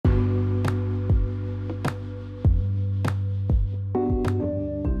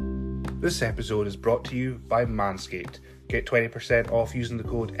This episode is brought to you by Manscaped. Get 20% off using the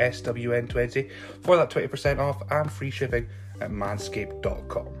code SWN20 for that 20% off and free shipping at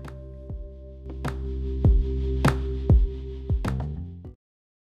manscaped.com.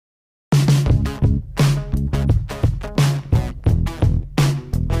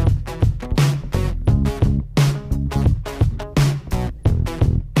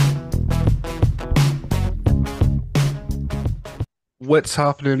 What's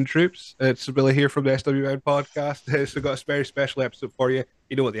happening, troops? It's Billy here from the SWN Podcast. So we've got a very special episode for you.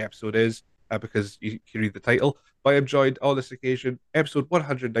 You know what the episode is because you can read the title. But I'm joined on this occasion, episode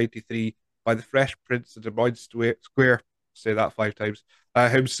 193, by the Fresh Prince of the Moyne Square. Say that 5 times.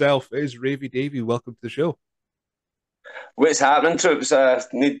 Himself is Ravie Davie. Welcome to the show. What's happening, troops? I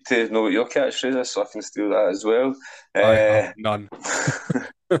need to know what your catchphrase is so I can steal that as well. I have none.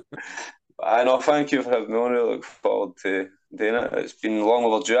 I know, thank you for having me on. I look forward to doing it. It's been long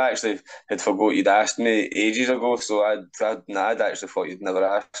overdue. I actually had forgot you'd asked me ages ago, so I'd actually thought you'd never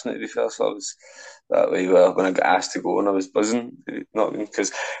asked me, to be fair, so I was that way when I got asked to go and I was buzzing, not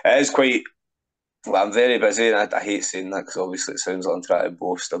because it is quite, well, I'm very busy and I hate saying that because obviously it sounds like I'm trying to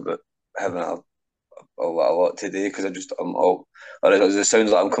boast about having a lot today because I'm all, or it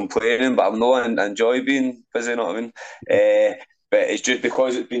sounds like I'm complaining, but I'm not. I enjoy being busy, you know what I mean? But it's just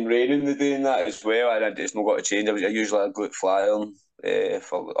because it's been raining the day and that as well, and it's not got to change. I usually go to fly on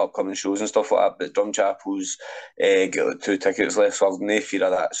for upcoming shows and stuff like that, but Drumchapel's got like 2 tickets left, so I've no fear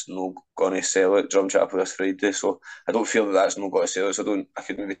of that's not going to sell it, Drumchapel this Friday, so I don't feel that's not going to sell it, so I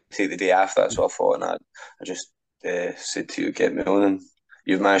could maybe take the day after, that's what I thought, and I just said to you, get me on, and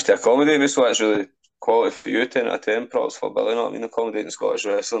you've managed to accommodate me, so that's really quality for you, 10 out of 10, props for Billy, not I mean, accommodating Scottish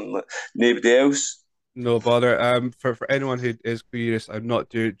wrestling like nobody else. No bother. For anyone who is curious, I'm not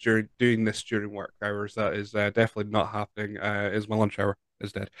doing this during work hours. That is definitely not happening. Is my lunch hour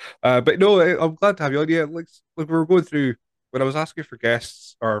is dead. But no, I'm glad to have you on. Yeah, like we were going through when I was asking for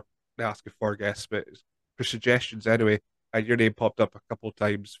guests or not asking for guests, but for suggestions anyway. Your name popped up a couple of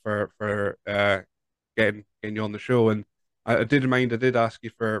times for getting you on the show, and I did mind. I did ask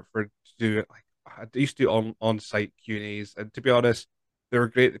you for to do it. Like I used to do on site Q&As, and to be honest, they were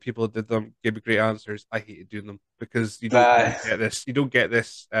great. The people that did them gave me great answers. I hated doing them because you don't get this. You don't get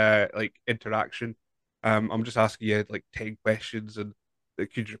this like interaction. I'm just asking you like 10 questions, and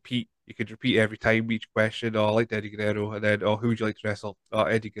that could repeat. You could repeat every time each question. Oh, I like Eddie Guerrero, and then who would you like to wrestle? Oh,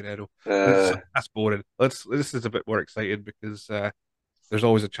 Eddie Guerrero. That's boring. This is a bit more exciting because there's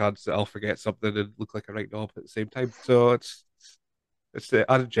always a chance that I'll forget something and look like a right knob at the same time. So it's the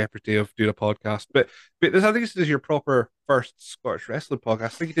added jeopardy of doing a podcast. But I think this is your proper first Scottish wrestling podcast. I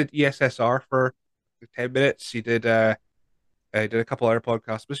think you did ESSR for 10 minutes. You did did a couple other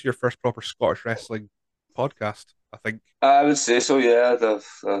podcasts. This is your first proper Scottish wrestling podcast, I think. I would say so, yeah,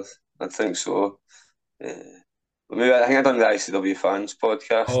 I think so. Maybe I think I've done the ICW fans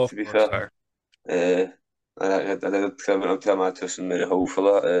podcast, Oh, to of be course, fair. sir. I did. I went up to Amatus and Mary Hall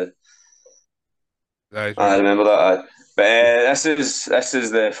for that. That is I right. remember that. But this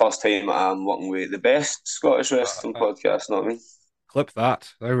is the first time I'm working with the best Scottish wrestling Uh, podcast. Know what Clip that.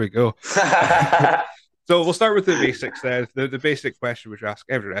 There we go. I mean? So we'll start with the basics then. The basic question which we ask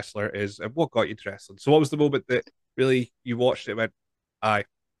every wrestler is, what got you into wrestling? So what was the moment that really you watched it and went, aye,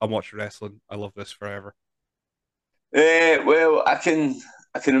 I'm watching wrestling. I love this forever. Well, I can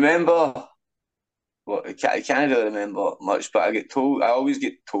remember. Well, I can't really remember much, but I get told. I always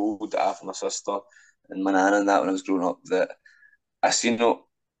get told after my sister and my nana and that when I was growing up that I seen it.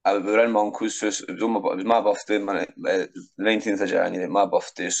 We were in my uncle's house. It was my birthday, 19th of January, my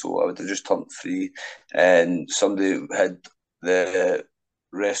birthday. So I would have just turned 3, and somebody had the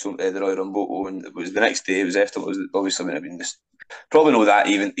the Royal Rumble on. It was the next day. It was after. It was obviously when I've been this. Probably know that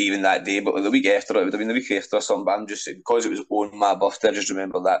even that day, but like the week after it would have been the week after or something. But I'm just saying because it was on my birthday. I just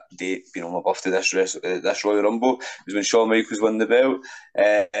remember that date being on my birthday. This Royal Rumble was when Shawn Michaels won the belt,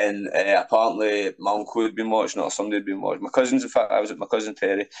 and apparently my uncle had been watching it or somebody had been watching. My cousins, in fact, I was at my cousin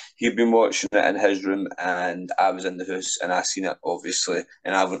Terry. He'd been watching it in his room, and I was in the house, and I seen it obviously,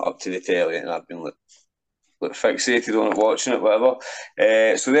 and I went up to the telly, and I've been like fixated on it, watching it, whatever.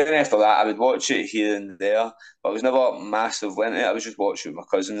 So then after that, I would watch it here and there, but I was never massive into it. I was just watching with my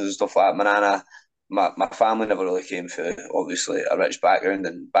cousins and stuff like that. My nana, my family never really came from obviously a rich background,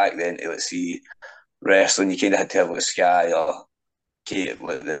 and back then to let's see wrestling, you kind of had to have like Sky or Kate,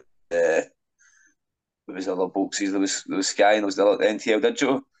 like the there was other boxes. There was Sky and there was the other NTL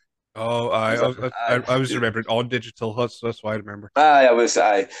Digital. Oh, Was that, I was remembering on digital. That's why I remember. I was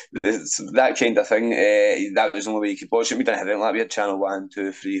that kind of thing. That was the only way you could watch it. We didn't have it like we had channel 1,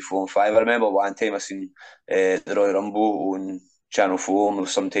 2, 3, 4, and 5. I remember one time I seen the Royal Rumble on Channel 4, or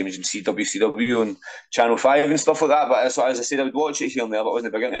sometimes you'd see WCW on Channel 5 and stuff like that. But so, as I said, I would watch it here and there, but I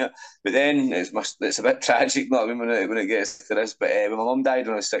wasn't big into it. But then it's a bit tragic, not when it gets to this. But when my mum died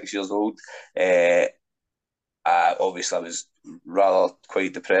when I was 6 years old, obviously I was rather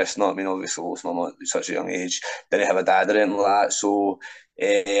quite depressed. Not I mean, obviously lost my mum at such a young age. Didn't have a dad or anything like that, so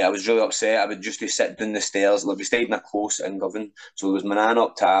I was really upset. I would just sit down the stairs. Like we stayed in a close in Govan, so there was my nan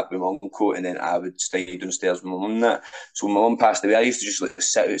up top with my uncle, and then I would stay downstairs with my mum. That so when my mum passed away, I used to just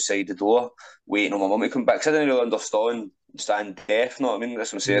sit outside the door waiting on my mum to come back. Cause I didn't really understand death. Know what I mean?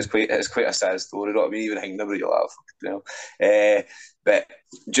 That's what I'm saying. It's quite a sad story. Know what I mean? Even thinking about it, you're but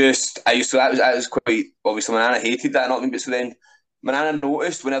just I used to that was quite obviously my nana hated that. Not I mean, but so then my nana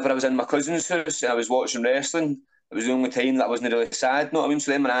noticed whenever I was in my cousin's house and I was watching wrestling, it was the only time that I wasn't really sad. Know what I mean?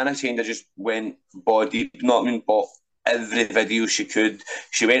 So then my nana kind of just went body. Know what I mean? Bought every video she could.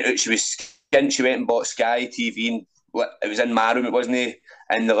 She went out. She was skint. She went and bought Sky TV and it was in my room. It wasn't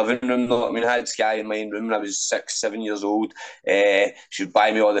in the living room. Know what I mean? I had Sky in my room when I was 6, 7 years old. She would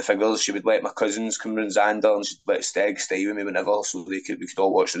buy me all the figures. She would let my cousins come round Xander and she'd let Steg stay with me whenever so we could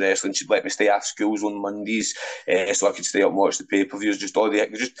all watch the wrestling. She'd let me stay after schools on Mondays so I could stay up and watch the pay-per-views. Just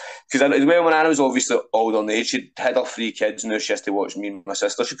because when I was obviously older in age, she'd had her 3 kids and now she has to watch me and my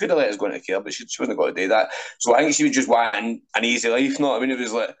sister. She could have let us go into care, but she wasn't going to do that. So I think she was just wanting an easy life. Know what I mean? It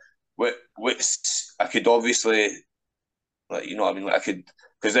was like what I could obviously. Like, you know what I mean? Like I could,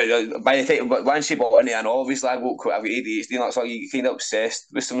 because by the time, but once she bought into it, and obviously I've got ADHD, and that's why you kind of obsessed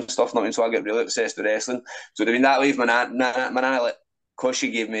with some stuff, not I mean? So I get really obsessed with wrestling. So I mean that way, if my nana, like, because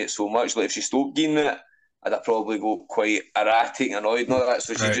she gave me it so much, like if she stopped giving me it, I'd probably go quite erratic and annoyed and all that.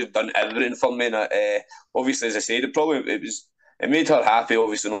 So she just done everything for me. And obviously, as I said, it made her happy,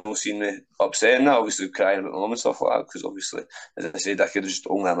 obviously, not seeing me upset and that, obviously crying about my mum and stuff like that, because obviously, as I said, I could just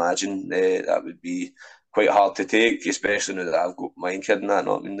only imagine that would be quite hard to take, especially now that I've got my kid and that,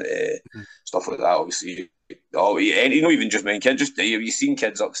 not I mean, stuff like that, obviously. Even just my kid, just you've seen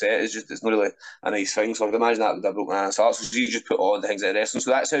kids upset, it's not really a nice thing. So I would imagine that would have broken my aunt's heart. So you just put all the things like wrestling.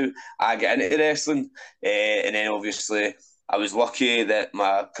 So that's how I get into wrestling. And then obviously I was lucky that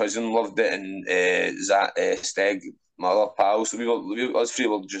my cousin loved it and Steg, my other pal. So us three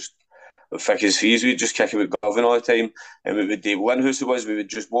were just thick as thieves. We'd just kick about Govan all the time. And we would do Lindhouse it was, we would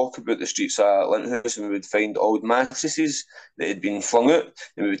just walk about the streets of Lindhouse and we would find old mattresses that had been flung out.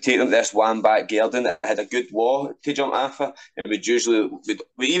 And we would take them to this one back garden that had a good wall to jump off of. And we'd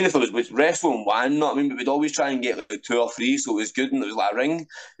even if it was wrestling one, not I mean, we would always try and get like 2 or 3 so it was good and it was like a ring.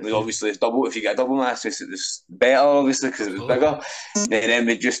 And we'd obviously double, if you get a double mattress, it was better obviously because it was bigger. And then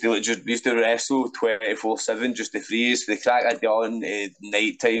we used to wrestle 24/7 just to freeze for the crack of dawn,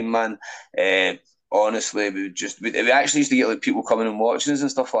 night time, man. Honestly, we actually used to get like people coming and watching us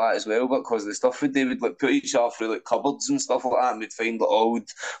and stuff like that as well. But because the stuff they would like put each other through like cupboards and stuff like that, and we'd find like old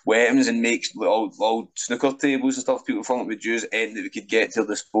weapons and make like, old snooker tables and stuff. People thought we'd use and that we could get to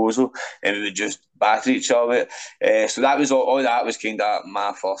disposal, and we would just batter each other. So that was all that was kind of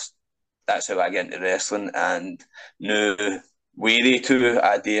my first. That's how I get into wrestling, and now wary to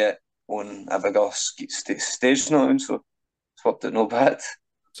I do it on a bigger stage now, so it's worked out no bad.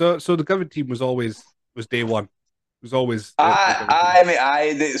 So the Govan team was day one. It was always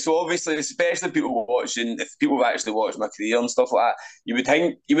so obviously, especially people watching, if people have actually watched my career and stuff like that, you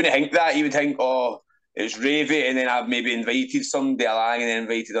wouldn't think that. You would think, oh, it's Ravie, and then I've maybe invited somebody along and then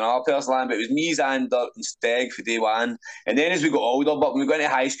invited another person along, but it was me, Xander, and Steg for day one. And then as we got older, but when we got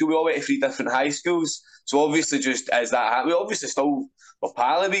into high school, we all went to 3 different high schools. So obviously, just as that happened, we obviously still were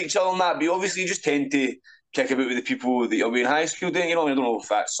pal of each other and that, but obviously you just tend to kick about with the people that you'll be in high school doing. You know, I don't know if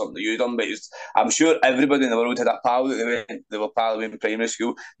that's something that you've done, but I'm sure everybody in the world had a pal that they were pal with in primary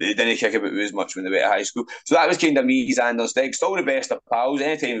school that they didn't kick about with as much when they went to high school. So that was kind of me, Xander, Steg. Still the best of pals.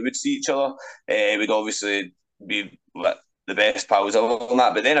 Anytime we would see each other, we'd obviously be like, the best pals ever and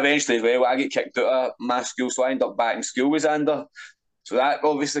that. But then eventually as well, I get kicked out of my school, so I end up back in school with Xander. So that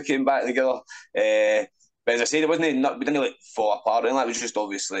obviously came back together. But as I said, we didn't like fall apart, and that was just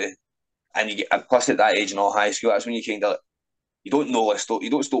obviously. And you get plus at that age in all high school, that's when you kind of you don't stop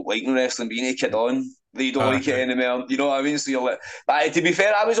liking wrestling, but you need to kid on that you don't like it anymore. You know what I mean? So you're like, but to be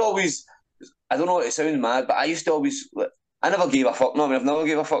fair, I was always, I don't know, it sounds mad, but I used to always, like, I never gave a fuck. No, I mean, I've never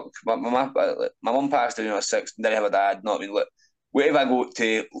gave a fuck. My mum passed when I was 6, didn't have a dad. No, I mean, like, whatever I go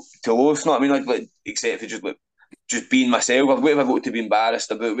to Los, no, I mean, like except for just being myself. Whatever I go to be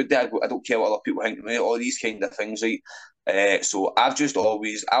embarrassed about, I don't care what other people think of me. All these kind of things, right? So I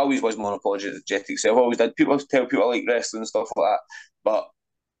always was more unapologetic self. I always did. People tell people I like wrestling and stuff like that, but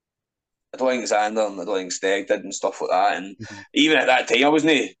I don't think Xander and I don't think Steg did and stuff like that. And even at that time, I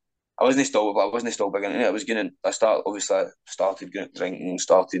wasn't I wasn't still big into it. I started getting drinking,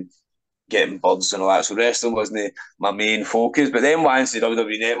 started getting buds and all that. So wrestling wasn't my main focus. But then once the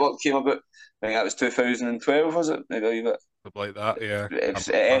WWE Network came about, I think that was 2012, was it? Maybe Something like that. Yeah.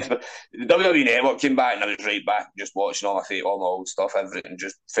 the WWE Network came back, and I was right back just watching all my old stuff. Everything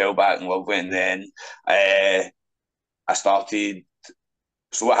just fell back in love with it. And then I started.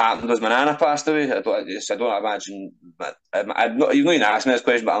 So what happened was my nana passed away. I don't imagine. You've not even asked me this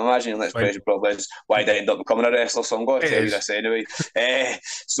question, but I'm imagining the next Fine. question probably is why did I end up becoming a wrestler. So I'm going to It tell you is. this anyway.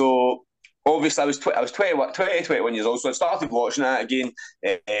 So obviously I was 21 years old, so I started watching that again.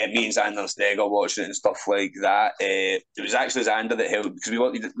 Me and Xander and Stega watching it and stuff like that. It was actually Xander that helped because we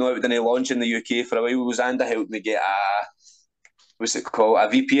wanted to know it didn't launch in the UK for a while. Xander helped me get what's it called, a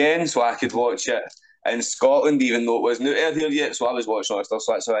VPN, so I could watch it in Scotland, even though it wasn't out here yet. So I was watching all that stuff.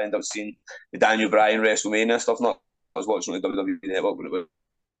 So that's how I ended up seeing the Daniel Bryan WrestleMania stuff. Not I was watching on the WWE Network when it was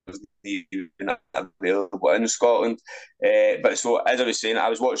available in Scotland. But so as I was saying, I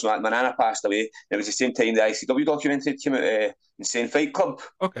was watching that. My nana passed away. It was the same time the ICW documentary came out, Insane Fight Club.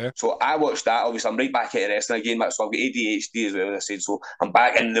 Okay. So I watched that. Obviously, I'm right back at wrestling again. So I've got ADHD as well, as I said. So I'm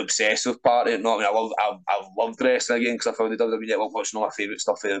back in the obsessive part of it. No, I mean, I've loved wrestling again because I found the WWE Network watching all my favourite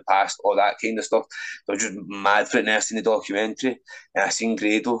stuff in the past, all that kind of stuff. So I was just mad for it. And I seen the documentary, and I seen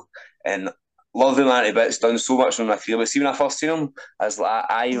Grado, and love the man to bits. Done so much on my career. But see, when I first seen him, I was like,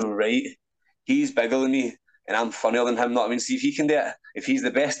 I'm right. He's bigger than me, and I'm funnier than him. Not I mean, see if he can do it. If he's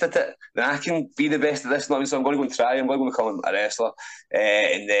the best at it, then I can be the best at this. Not I mean, so I'm going to go and try. I'm going to become a wrestler,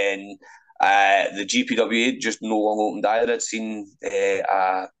 and then the GPWA just no long opened either. I'd seen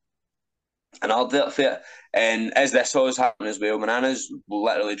an advert for it. And as this was happening as well, my nana's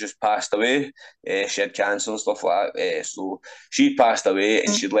literally just passed away. She had cancer and stuff like that. So she passed away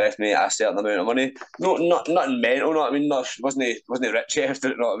and she'd left me a certain amount of money. No, nothing mental, not I mean, not wasn't rich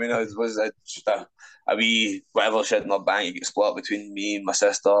after it, not I mean, it was just a wee whatever she had in her bank, it get split between me and my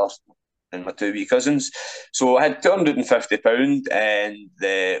sister and my two wee cousins. So I had £250 and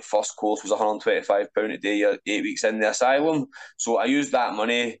the first course was £125 a day, 8 weeks in the asylum. So I used that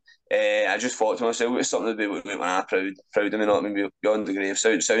money. I just thought to myself, it's something that would make my aunt proud of me, not I mean, beyond the grave.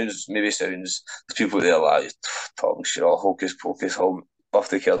 Sounds there's people there like talking shit, all hocus pocus, all off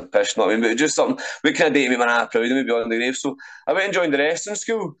the curb pish, not I mean, but just something, what can I do to make my aunt proud of me beyond the grave? So I went and joined the wrestling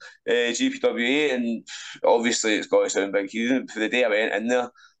school, GPWA, and obviously it's got to sound big. For the day I went in there,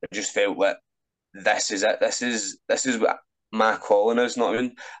 I just felt like this is it. This is what my calling is. Not I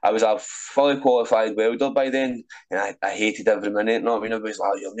mean, I was a fully qualified welder by then, and I hated every minute. Not I mean, everybody's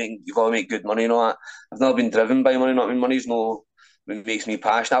like, you've got to make good money and all that. I've never been driven by money. Not I mean, money's no. It makes me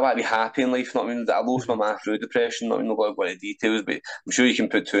passionate. I want to be happy in life. Not I mean, I lost my man through depression. Not I mean, not going to go into details, but I'm sure you can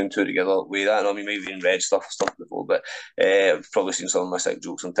put two and two together with that. Not I mean, maybe even read stuff before, but I've probably seen some of my sick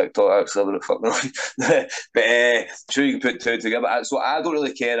jokes on TikTok. Actually, but fuck no. But I'm sure you can put two together. So I don't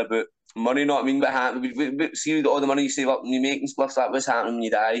really care about money, not I mean, what happens? See all the money you save up and you make and stuff. That what's happening when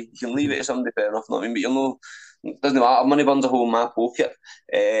you die. You can leave it to somebody fair enough, not I mean, but you'll know. It doesn't matter. Money burns a hole in my pocket.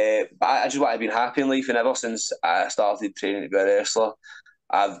 But I just want to be happy in life, and ever since I started training to be a wrestler,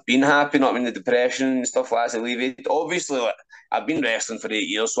 I've been happy. Not I mean, the depression and stuff like that's alleviated. Obviously, like, I've been wrestling for 8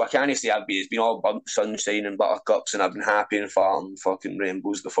 years, so I can't say it's been all sunshine and buttercups, and I've been happy and farting fucking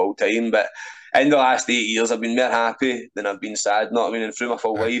rainbows the full time. But in the last 8 years, I've been more happy than I've been sad. Not I mean, and through my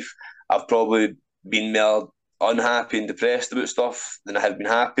full life, I've probably been more unhappy and depressed about stuff than I have been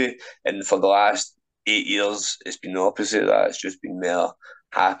happy. And for the last 8 years, it's been the opposite of that. It's just been more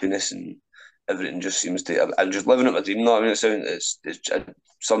happiness and everything just seems to. I'm just living out my dream. No, I mean,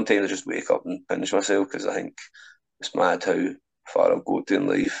 sometimes I just wake up and pinch myself because I think it's mad how far I've got to in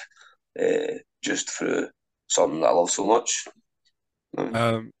life, just through something that I love so much.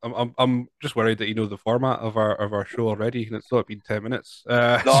 I'm just worried that you know the format of our show already, and it's not been 10 minutes.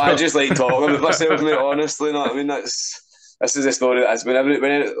 No, I just like talking about myself, mate. Honestly, no, I mean this is a story that's whenever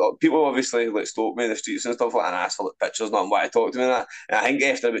people obviously like stop me in the streets and stuff like that and ask for like pictures, not what to talk to me and that. And I think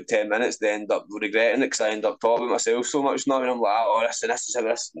after about 10 minutes, they end up regretting it because I end up talking about myself so much. Now, and I'm like, oh, this is how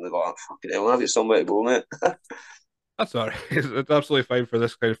this. And they're like, fucking hell, I've got somewhere to go, mate. That's all right. It's absolutely fine for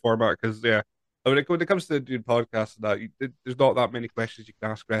this kind of format because yeah, I mean, when it comes to doing podcasts and that, there's not that many questions you can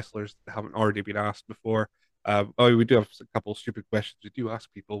ask wrestlers that haven't already been asked before. Oh, we do have a couple of stupid questions we do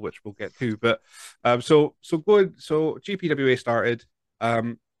ask people, which we'll get to. But so GPWA started.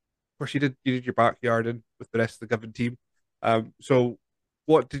 Of course, you did your backyarding with the rest of the Govan team. So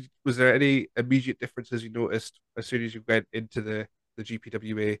was there any immediate differences you noticed as soon as you went into the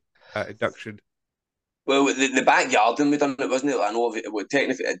GPWA induction? Well, the backyarding we done it, wasn't it? I know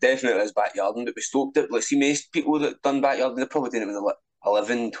technically it definitely is backyarding, but we stoked it. Like, see, most people that done backyarding, they're probably doing it when they're like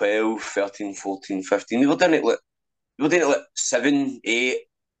 11, 12, 13, 14, 15. We were doing it like 7, 8,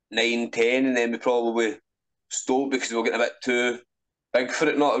 9, 10, and then we probably stopped because we were getting a bit too big for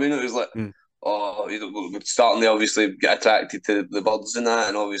it. Not, I mean, it was like, Mm. oh, we're starting to obviously get attracted to the birds and that,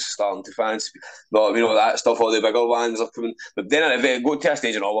 and obviously starting to fancy, but you know that stuff. All the bigger ones are coming, but then it got to a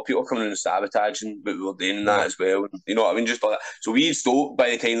stage and all people coming in and sabotaging, but we were doing that Right. as well. You know what I mean? Just like that. So we stopped by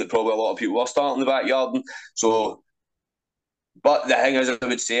the time that probably a lot of people were starting the backyard, and so. But the thing is, I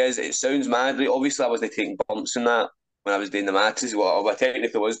would say is, it sounds mad. Right? Obviously, I wasn't taking bumps in that when I was doing the matches. Well, I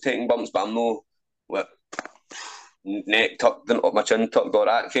technically was taking bumps, but I'm no what neck tucked up my chin tucked or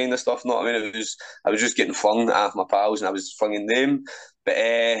that kind of stuff. Not I mean, I was just getting flung at my pals and I was flinging them. But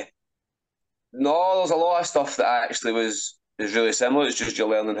no, there's a lot of stuff that actually is really similar. It's just you're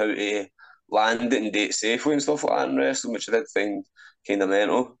learning how to land it and date safely and stuff like that in wrestling, which I did find kind of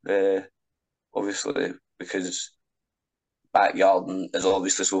mental. Obviously, because backyarding is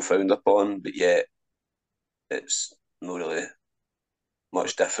obviously so frowned upon, but yet it's not really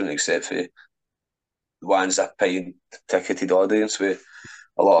much different except for the ones that paying ticketed audience with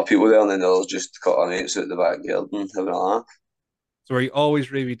a lot of people there, and then there's just cut our mates out the backyard and having a laugh. So were you always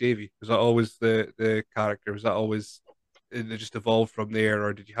Ravie Davie? Was that always the character? Was that always it just evolved from there,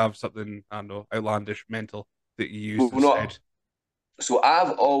 or did you have something, I don't know, outlandish mental that you Well, used not instead? so.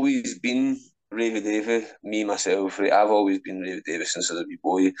 I've always been Ravie Davie, me myself. Right, I've always been Ravie Davie since I was a wee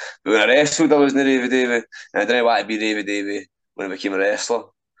boy. But when I wrestled, I wasn't Ravie Davie, and I didn't want to be Ravie Davie when I became a wrestler.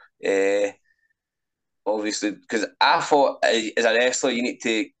 Uh, Obviously, because I thought as a wrestler, you need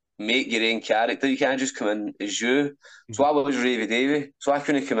to make your own character. You can't just come in as you. So Mhm. I was Ravie Davie. So I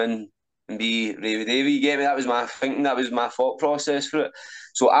couldn't come in and be Ravie Davie. You get me? That was my thinking. That was my thought process for it.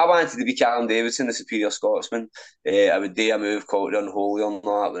 So I wanted to be Callum Davidson, the superior Scotsman. I would do a move called the Unholy on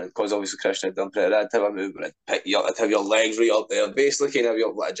that, because obviously Christian had done pretty. I'd have a move where I'd pick you up, I'd have your legs right up there, basically kind of you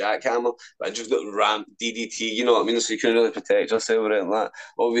up like a jackhammer, but I just got ramp DDT, you know what I mean? So you couldn't really protect yourself or anything like that.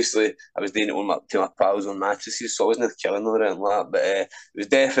 Obviously, I was doing it to my pals on mattresses, so I wasn't killing them or anything like that, but it was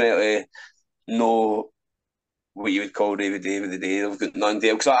definitely no what you would call David David the day. I've got none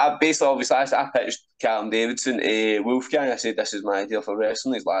there because I basically obviously I pitched Callum Davidson to Wolfgang. I said this is my idea for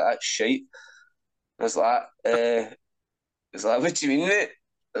wrestling. He's like that's shite. I was like, what do you mean, mate?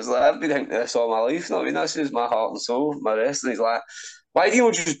 I was like, I've been thinking this all my life. No, I mean, this is my heart and soul, my wrestling. He's like, why do you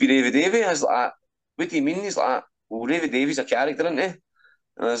not just be Ravie Davie? I was like, what do you mean? He's like, well, Ravie Davie's a character, isn't he? And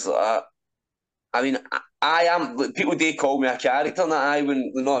I was like, I mean, I am. Like, people do call me a character, and I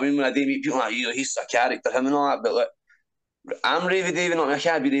when you know what I mean. When I do meet people, like he's a character, him and all that. But like, I'm Ravie Davie, not I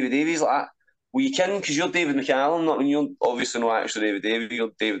can't be Ravie Davie. He's like, well, you can because you're David McCallum. Not when you're obviously not actually Ravie Davie.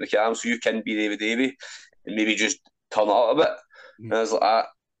 You're David McCallum, so you can be Ravie Davie and maybe just turn it up a bit. Mhm. And I was like,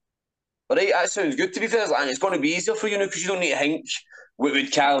 all right, that sounds good to be fair. And it's going to be easier for you now because you don't need to think what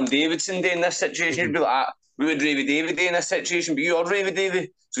would Callum Davidson do in this situation. You'd Mhm. be like, what would Ravie Davie do in this situation? But you're Ravie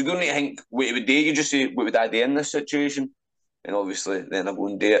Davie, so you don't need to think what he would do. You just say, what would I do in this situation? And obviously, then I go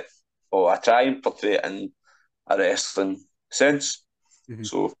and do it. Or I try and portray it in a wrestling sense. Mhm.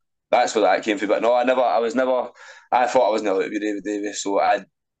 So that's where that came from. But no, I thought I was never to be Ravie Davie. So I'd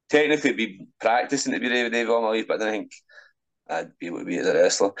technically be practicing to be Ravie Davie all my life, but I didn't think I'd be able to be as a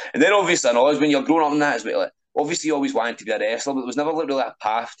wrestler. And then obviously, I know when you're growing up in that, it's like obviously you always wanted to be a wrestler, but there was never like really a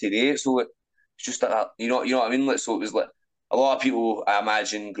path to do it. So it's just like you know what I mean. Like so, it was like a lot of people I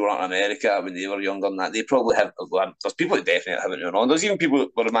imagine growing up in America when they were younger than that, they probably have. Well, there's people that definitely haven't known on. There's even people that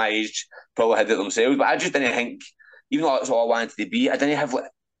were my age probably had it themselves, but I just didn't think. Even though that's all I wanted to be, I didn't have like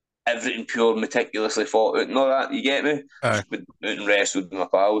everything pure, meticulously thought out and all that. You get me? Aye. Just went out and wrestled with my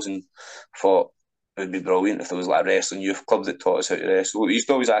pals and thought it would be brilliant if there was like a wrestling youth club that taught us how to wrestle. We used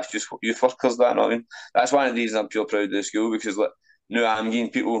to always ask youth workers that, you know what I mean? That's one of the reasons I'm pure proud of the school because like now I'm giving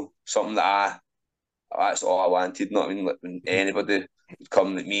people something that's all I wanted, you know what I mean? Like when Mhm. anybody would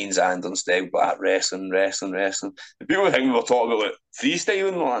come at me and Xander instead, like wrestling, wrestling, wrestling. And people would think we were talking about like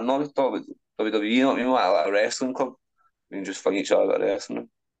freestyling, like not talking about WWE, you know what I mean? Like a wrestling club. We can just fling each other about wrestling.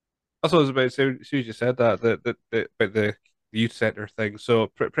 That's what I was about to say. As soon as you said that, about the youth center thing. So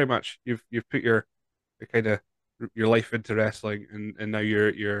pretty much, you've put your kind of your life into wrestling, and now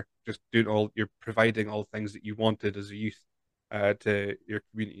you're just doing you're providing all things that you wanted as a youth, to your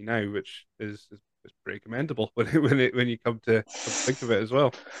community now, which is pretty commendable when you come to think of it as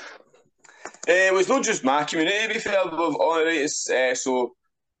well. It was not just my community, to be fair. All right, so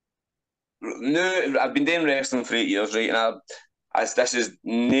no, I've been doing wrestling for 8 years, right? And this is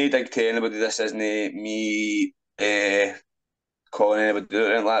no dig to anybody. This isn't me calling anybody do it or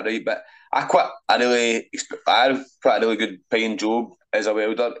anything like that, right? But I quite a really good paying job as a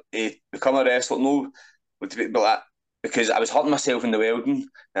welder. To become a wrestler, no, but to be, but like, because I was hurting myself in the welding,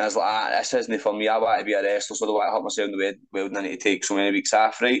 and I was like, this isn't for me. I want to be a wrestler, so I don't want to hurt myself in the welding. I need to take so many weeks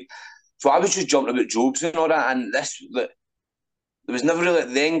off, right? So I was just jumping about jobs and all that, and there was never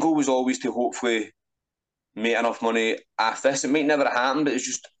really, the end goal was always to hopefully make enough money off this. It might never happen, but it's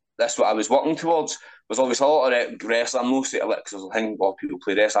just, that's what I was working towards. Was obviously a lot of wrestling. I'm not saying, because I think a lot of people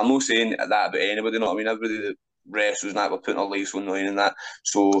play wrestling. I'm not saying that about anybody, you know what I mean? Everybody that wrestles and that, we're putting our lives on the line and that.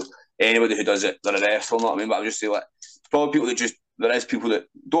 So anybody who does it, they're a wrestler, you know what I mean? But I'm just saying, like, probably people that just, there is people that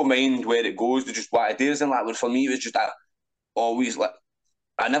don't mind where it goes, they just want to do it. And like, for me, it was just that always, like,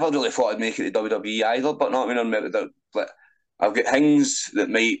 I never really thought I'd make it to WWE either, but not, I mean, like, I've got things that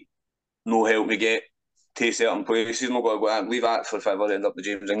might no help me get to certain places. I'm not going to go and leave that for if I ever end up the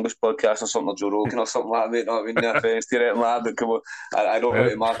James English podcast or something, or Joe Rogan or something like that. You know what I mean? No offence to anything like that, but come on, I don't know how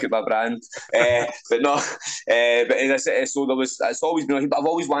to market my brand. But no, but as I said, so it's always been, but I've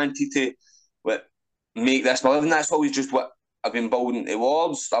always wanted to, like, make this my living. That's always just what I've been building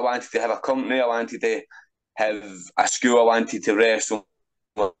towards. I wanted to have a company. I wanted to have a school. I wanted to wrestle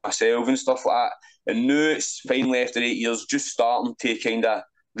myself and stuff like that. And now it's finally, after 8 years, just starting to kind of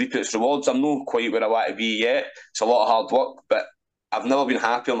reap its rewards. I'm not quite where I want to be yet. It's a lot of hard work, but I've never been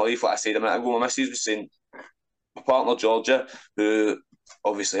happy in my life. Like I said a minute ago, my missus was saying, my partner Georgia, who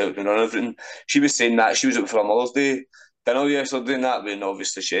obviously helped me run everything, she was saying that she was out for her Mother's Day dinner yesterday and that, when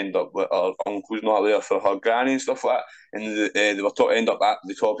obviously she ended up with her uncles not there for her granny and stuff like that. And they were talking,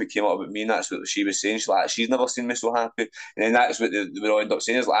 the topic came up about me, and that's what she was saying. She's like, she's never seen me so happy. And then that's what they were all end up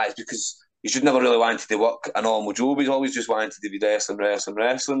saying, is like, it's because he's just never really wanted to work a normal job. He's always just wanted to be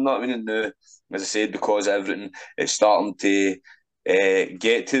wrestling. Not I mean, and now, as I said, because everything it's starting to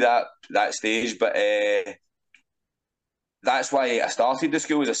get to that stage. But that's why I started the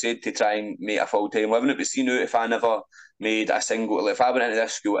school, as I said, to try and make a full-time living. But see now, if I never made a single, if I went into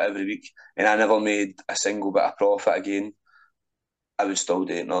this school every week and I never made a single bit of profit again, I would still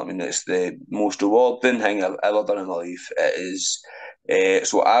do it. You know what I mean? It's the most rewarding thing I've ever done in my life. It is.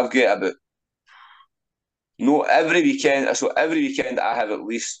 So I've got about, no, every weekend. So every weekend I have at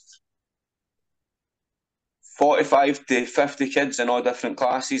least 45 to 50 kids in all different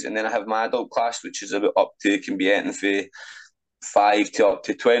classes, and then I have my adult class, which is about up to, can be anything for 5 to up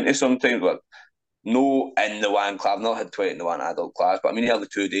to 20 sometimes. But no, in the one class, I've not had 20 in the one adult class, but I mean, the other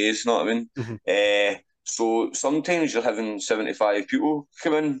 2 days, you know what I mean? Mm-hmm. So sometimes you're having 75 people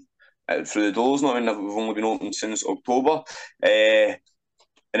come in through the doors, you know what I mean? We've only been open since October. And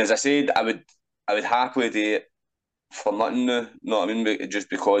as I said, I would happily do it for nothing now, you know what I mean? But just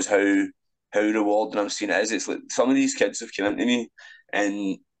because how rewarding I'm seeing it is. It's like some of these kids have come into me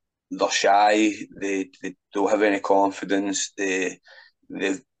and they're shy, they don't have any confidence, they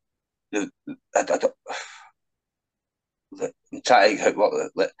I, I don't, I'm trying to,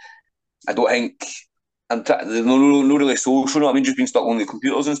 like, I don't think they're no really social. You know what I mean, just being stuck on the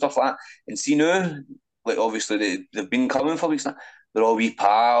computers and stuff like that. And see now, like, obviously they've been coming for weeks now. They're all wee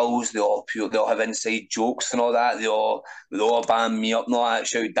pals. They all have inside jokes and all that. They all band me up and all that,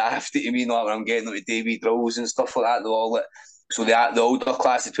 shout Dafty to me, you know, when I'm getting them to Davie drills and stuff like that. They all like. So the older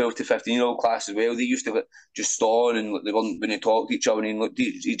class, the 12 to 15-year-old class as well, they used to, like, just store and, like, they weren't, when they talked to each other and looked at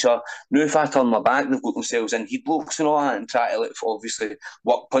each other. Now if I turn my back, they've got themselves in heat blokes and all that and try to, like, obviously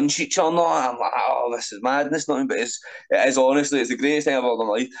work punch each other and all that. I'm like, oh, this is madness, nothing. But it is honestly, it's the greatest thing I've ever done in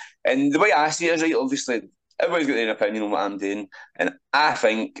my life. And the way I see it is, right, obviously, everybody's got their own opinion on what I'm doing. And I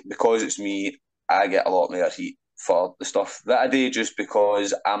think because it's me, I get a lot more heat for the stuff that I do, just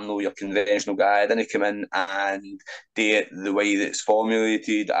because I'm not your conventional guy. I didn't come in and do it the way that it's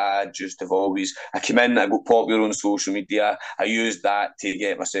formulated. I just have always, I come in, I got popular on social media. I used that to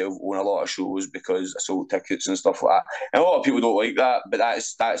get myself on a lot of shows because I sold tickets and stuff like that. And a lot of people don't like that, but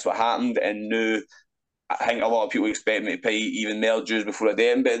that's what happened. And now I think a lot of people expect me to pay even more dues before I do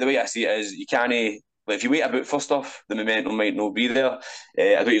it. But the way I see it is, you can't. Like, if you wait about for stuff, the momentum might not be there.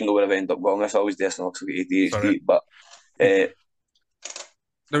 I don't even know where I've ended up going. I always do this because I get ADHD, Sorry. but There,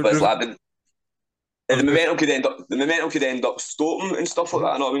 but it's there's, like, I the was gonna, momentum could end up stopping and stuff like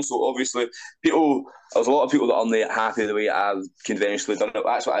that. You know what I mean? So obviously, there's a lot of people that aren't happy the way I've conventionally done it.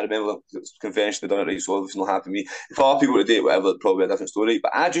 That's what I remember. It's conventionally done it right, so obviously not happy with me. If other people to do it, whatever, probably a different story.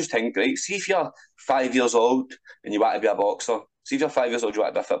 But I just think, right, see if you're 5 years old and you want to be a boxer. See if you're 5 years old, you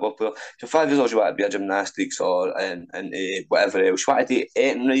want to be a football player. If you're 5 years old, you want to be a gymnastics or and whatever else. You want to do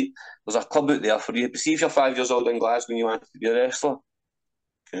anything, right? There's a club out there for you. But see if you're 5 years old in Glasgow and you want to be a wrestler,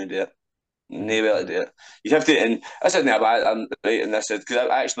 can you do it? No way to do it. You have to, and this isn't about I'm right, and this is because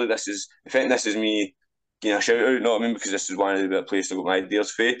actually this is, I think this is me getting a shout out. You know what I mean? Because this is one of the places I got my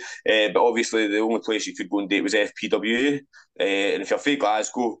ideas for. But obviously the only place you could go and date was FPWA. And if you're from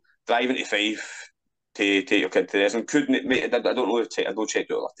Glasgow, driving to Fife, to take your kid to wrestling. Couldn't it, mate, I don't know if I don't check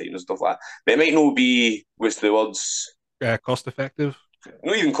out other times and stuff like that. But it might not be with the words. Cost effective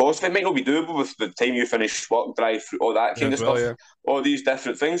Not even cost. It might not be doable with the time you finish work, drive through, all that kind as of well. stuff. Yeah. All these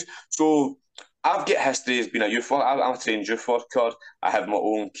different things. So I've got history as being a youth worker. I'm a trained youth worker. I have my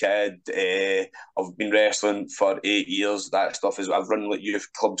own kid. I've been wrestling for 8 years. That stuff is. I've run like youth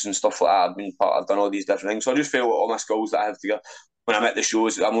clubs and stuff like that. I've done all these different things. So I just feel like all my skills that I have to get when I'm at the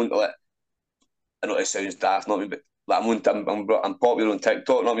shows, I'm on to like. I know it sounds daft, not me, but like I'm popular on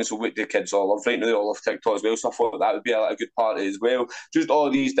TikTok, not me. So what the kids all love right now, they all love TikTok as well. So I thought that would be a good part of it as well. Just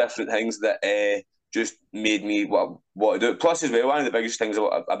all these different things that just made me what to do. Plus, as well, one of the biggest things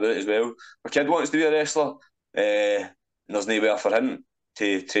about it as well, my kid wants to be a wrestler, and there's nowhere for him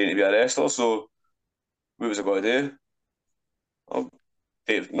to train to be a wrestler. So what was I going to do? I'll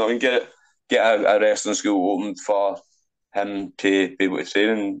not even get a wrestling school opened for him to be able to train.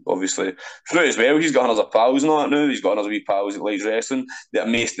 And obviously, through it as well, he's got other pals and all that now. He's got other wee pals that likes wrestling that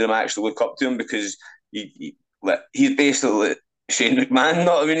most of them actually look up to him because he's basically like Shane McMahon.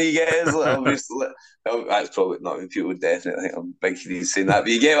 Not I mean, he gets like, obviously. That's probably not when people would definitely think I'm big he's saying that,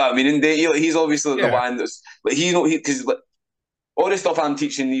 but you get what I mean. And he's obviously the Yeah. one that's like because like all the stuff I'm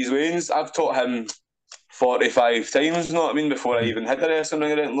teaching these lanes, I've taught him 45 times, you know what I mean, before I Mhm. even had a wrestling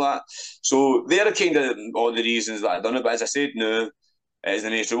ring or anything like that. So they're the kind of all the reasons that I've done it. But as I said, no, it's the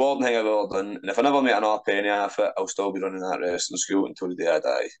most rewarding thing I've ever done. And if I never make another penny off it, I'll still be running that wrestling school until the day I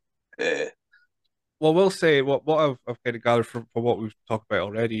die. Well, we'll say what I've kind of gathered from what we've talked about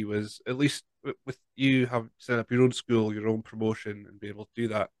already was at least with you have set up your own school, your own promotion, and be able to do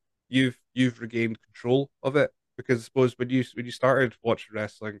that, you've regained control of it because I suppose when you started watching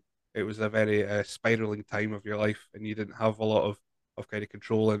wrestling, it was a very spiraling time of your life, and you didn't have a lot of kind of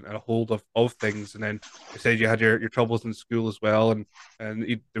control and a hold of things, and then you said you had your troubles in school as well, and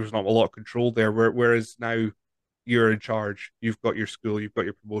there was not a lot of control there. Whereas now you're in charge, you've got your school, you've got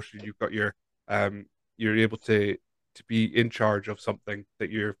your promotion, you've got your um, you're able to be in charge of something that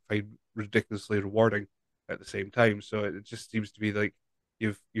you find ridiculously rewarding at the same time. So it just seems to be like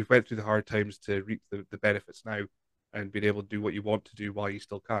you've went through the hard times to reap the benefits now and being able to do what you want to do while you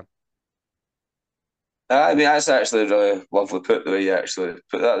still can. I mean, that's actually really lovely put the way you actually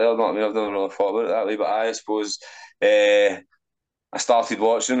put that there. Not, I mean, I've never really thought about it that way, but I suppose I started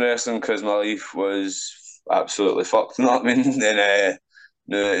watching wrestling because my life was absolutely fucked, you know what I mean? And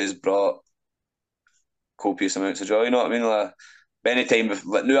now it has brought copious amounts of joy. You know what I mean? Like anytime,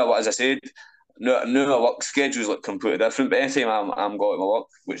 like now, as I said, now my work schedule is like completely different. But anytime I'm going to my work,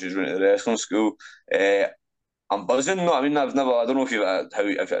 which is running the wrestling school, uh, I'm buzzing. You know what I mean? I don't know if you how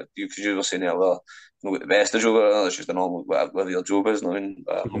if you because you were saying earlier, you know what the best of job is. It's just a normal whatever your job is. You know what I mean,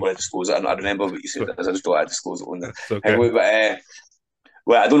 I'm not going to disclose it. I remember what you said. So I just don't want to disclose it on the it's okay. thing. But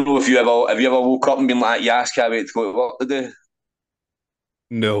well, I don't know if you ever have you ever woke up and been like, "Yes, can't wait to go to work today."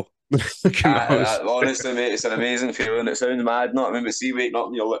 No, I can be honest. Honestly, mate, it's an amazing feeling. It sounds mad, not I mean, but see, waking up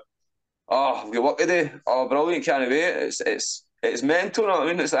and you're like, oh, I've got work today. Oh, brilliant, can't wait. It's mental, you know what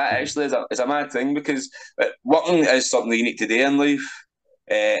I mean? It's actually it's a mad thing because working is something you need to do in life.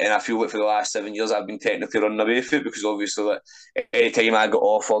 And I feel like for the last 7 years I've been technically running away from it because obviously like, any time I got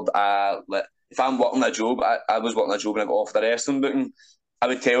offered like if I'm working a job, I was working a job and I got offered a wrestling booking, I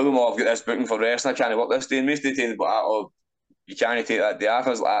would tell them, oh, I've got this booking for wrestling, I can't work this day. And most of the time, but oh, you can't take that day off. I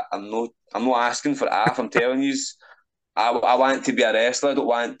was like, I'm not asking for it off. I'm telling you, I want to be a wrestler. I don't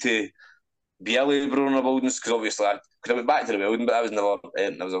want to be a labourer in the buildings because obviously I went back to the building, but I was never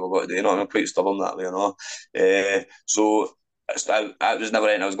anything I was ever going to do. You know, I'm quite stubborn that way, you know. So I was never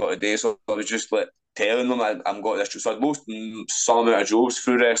anything I was going to do. So I was just like telling them I'm got this. So I'd most some amount of jobs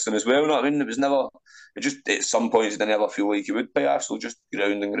through wrestling as well. You know what I mean? It was never. It just at some points I never feel like you would pay off. So just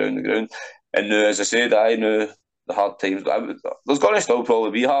ground and ground and ground. And as I said, I knew the hard times. There's going to still probably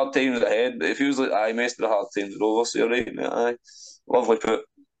be hard times ahead, but it feels like I most of the hard times are over. So you're right, mate. Aye, lovely put.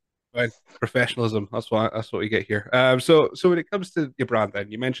 Fine. Professionalism. That's what we get here. So when it comes to your brand,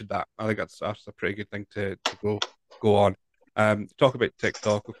 then you mentioned that. I think that's a pretty good thing to go on. Talk about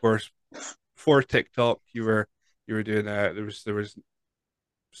TikTok, of course. Before TikTok, you were doing there was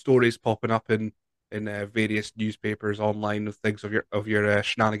stories popping up in various newspapers online of things of your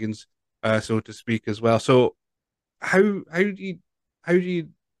shenanigans, so to speak, as well. So how do you how do you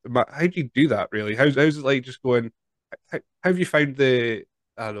how do you do that really? How's it like just going? How have you found the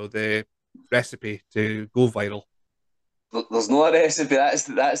I don't know the recipe to go viral? There's no recipe. That's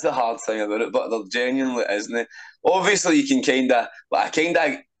the hard thing about it, but there genuinely isn't it. Obviously, you can kind of, like, I kind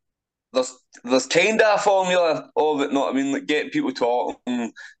of there's kind of a formula of it. Not I mean, like get people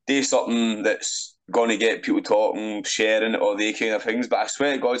talking, do something that's going to get people talking, sharing, all the kind of things. But I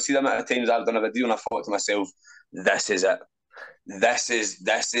swear to God, see the amount of times I've done a video and I thought to myself, this is it. This is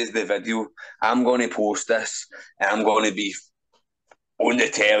the video. I'm going to post this and I'm going to be on the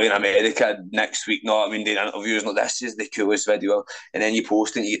telly in America next week. No, I mean, doing interviews. No, this is the coolest video. And then you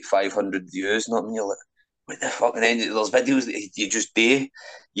post it and you get 500 views. No, I mean, you're like, what the fuck? And then there's videos that you just do.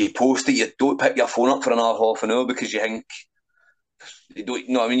 You post it, you don't pick your phone up for another half an hour because you think, you don't,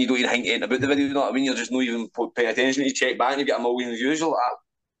 you know what I mean? You don't even think anything about the video, you know what I mean? You're just not even paying attention. You check back and you get a million views. You're like,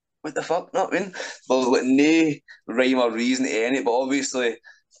 what the fuck? You know what I mean? There's like no rhyme or reason to any, but obviously,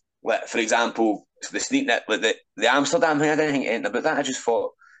 like, for example, the sneak net, like the Amsterdam thing, I didn't think anything about that. I just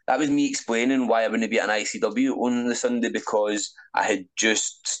thought that was me explaining why I wouldn't be at an ICW on the Sunday because I had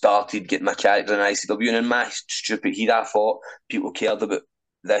just started getting my character in ICW, and in my stupid head, I thought people cared about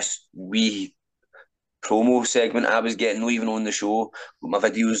this wee promo segment I was getting, not even on the show, but my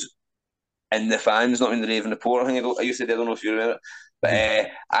videos in the fans, not in the Raven Reporter thing. I used to do, I don't know if you remember it, but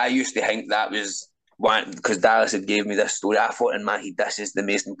I used to think that was one because Dallas had gave me this story. I thought in my head this is the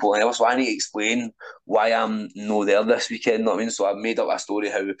most important ever, so I need to explain why I'm no there this weekend. You know what I mean? So I made up a story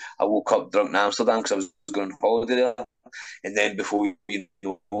how I woke up drunk in Amsterdam because I was going on holiday there. And then before you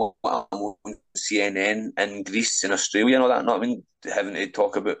know, I'm on CNN in Greece and Australia and all that, you know what I mean? Having to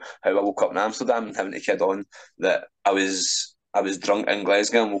talk about how I woke up in Amsterdam and having to kid on that I was drunk in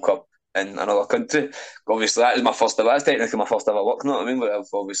Glasgow and woke up in another country. Obviously, that was my first ever. That's technically my first ever work, you know what I mean? But I've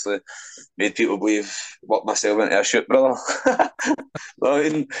obviously made people believe, worked myself into a shoot, brother. You know what I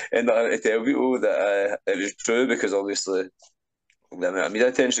mean? And I had to tell people that it was true because obviously the amount of media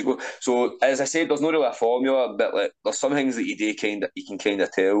attention go. So as I said, there's not really a formula, but like there's some things that you can kind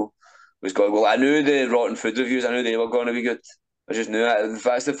of tell was going well. I knew the rotten food reviews. I knew they were going to be good. I just knew it.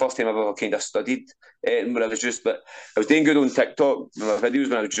 That's the first time I've ever kind of studied it. But I was doing good on TikTok with my videos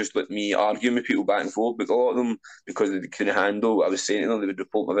when I was just like me arguing with people back and forth. But a lot of them, because they couldn't handle what I was saying to them, they would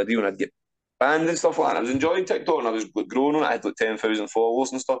report my video and I'd get banned and stuff like that. And I was enjoying TikTok and I was like, growing on it. I had like 10,000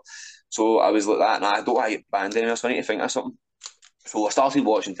 followers and stuff. So I was like that, and I don't want to get banned anymore, so I need to think of something. So I started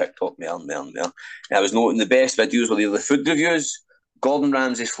watching TikTok more and more and more. And I was noting the best videos were either the food reviews, Gordon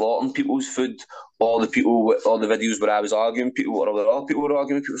Ramsay slaughtering people's food, or the videos where I was arguing people, or other people were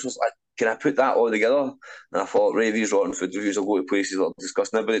arguing people. So I was like, can I put that all together? And I thought, Ravie's rotten food reviews will go to places that are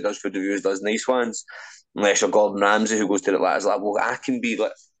disgusting. Everybody does food reviews, does nice ones. Unless you're Gordon Ramsay who goes to the lads like, well, I can be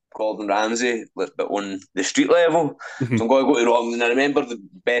like Gordon Ramsay, but on the street level. So I'm going to go to wrong. And I remember the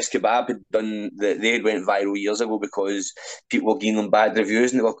Best Kebab had done, they went viral years ago because people were giving them bad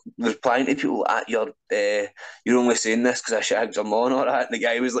reviews and they were replying to people at you're only saying this because I shagged your mom or that. And the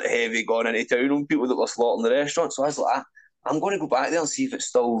guy was like heavy going into town on people that were slaughtering the restaurant. So I was like, I'm going to go back there and see if it's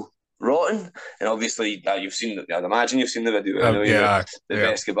still rotten. And obviously, you've seen, I'd imagine you've seen the video anyway, the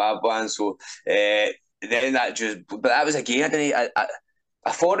Best Kebab one. So then that just, but that was again,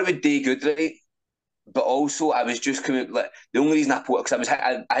 I thought it would do good, right? But also, I was just coming. Like the only reason I put it because I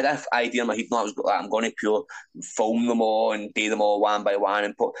had an idea in my head. No, I was like, I'm going to pure film them all and do them all one by one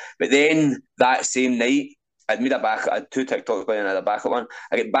and put. But then that same night, I had two TikToks playing and I had a backup one.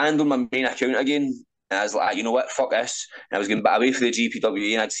 I get banned on my main account again. And I was like, you know what, fuck this. And I was getting away for the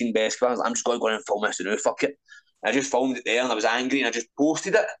GPWA and I'd seen Best Kebab. I was like, I'm just going to go and film this and fuck it. And I just filmed it there and I was angry and I just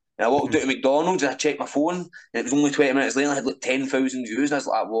posted it. And I walked out to McDonald's and I checked my phone and it was only 20 minutes later and I had like 10,000 views and I was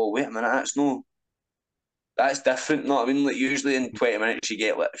like, whoa, wait a minute, that's different, you know what I mean? Like usually in 20 minutes you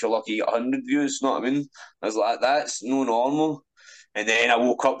get, like, if you're lucky, you get 100 views, you know what I mean? I was like, that's no normal. And then I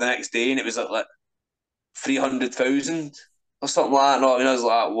woke up the next day and it was like 300,000 or something like that, you know what I mean? I was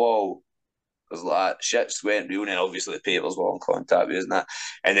like, whoa. I was like, shit's went real, and then obviously the papers were in contact with us and that.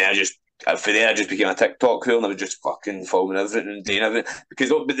 And then for there, I just became a TikTok girl and I was just fucking filming everything and doing everything. Because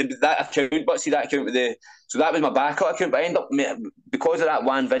that account, so that was my backup account, but I ended up, because of that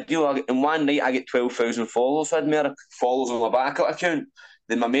one video, in one night I get 12,000 followers, so I had more followers on my backup account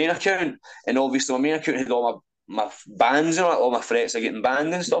than my main account. And obviously my main account had all my bans and all my threats of getting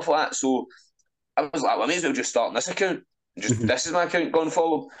banned and stuff like that. So I was like, well, I may as well just start this account. This is my account going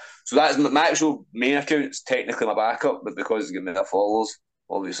forward. So that's my actual main account. It's technically my backup, but because it's getting me followers,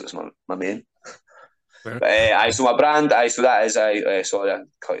 obviously it's my main. But so my brand, so that is sorry, I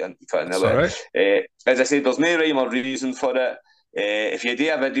cut in there. Right. As I said, there's no rhyme or reason for it. If you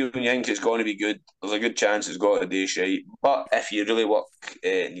do a video and you think it's going to be good, there's a good chance it's got to do shit. But if you really work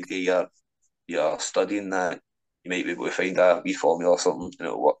and you do your studying that, you might be able to find a wee formula or something and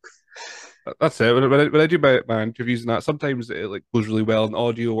it'll work. That's it. When I do my interviews and that, sometimes it like goes really well in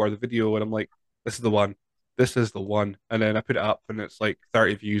audio or the video, and I'm like, this is the one. This is the one. And then I put it up and it's like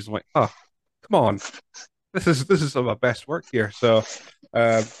 30 views. I'm like, oh, come on. This is some of my best work here. So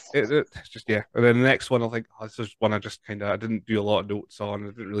It's just yeah. And then the next one, I think oh, this is one I just kind of I didn't do a lot of notes on. I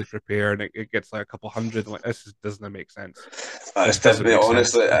didn't really prepare, and it gets like a couple hundred. I'm like doesn't make sense. This It's doesn't definitely make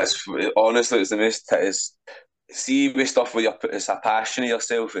sense. honestly it's the most it's see with stuff where it's a passion of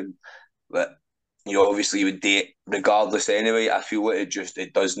yourself and that you obviously you would date regardless anyway. I feel like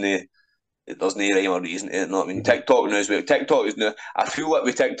it doesn't rhyme or reason to it. No, I mean Mhm. TikTok now as well. TikTok is now. I feel like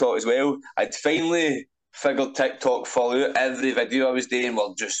with TikTok as well. I'd finally figured TikTok full out. Every video I was doing were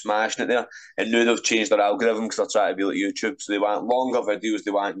just smashing it there, and now they've changed their algorithm because they're trying to be like YouTube. So they want longer videos.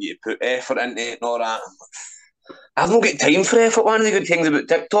 They want you to put effort into it and all that. I've not got time for effort. One of the good things about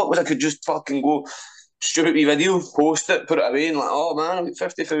TikTok was I could just fucking go stupid wee video, post it, put it away, and like, oh man, I got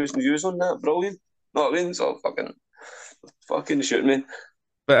 50,000 views on that. Brilliant. Know what I mean? So fucking shoot me.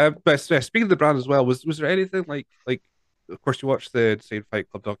 But yeah, speaking of the brand as well, was there anything like of course you watched the Insane Fight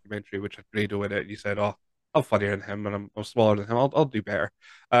Club documentary, which had Grado in it, and you said, "Oh, I'm funnier than him, and I'm smaller than him. I'll do better."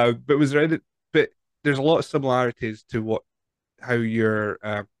 But was there any? But there's a lot of similarities to what how your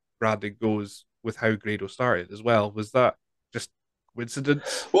branding goes with how Grado started as well. Was that just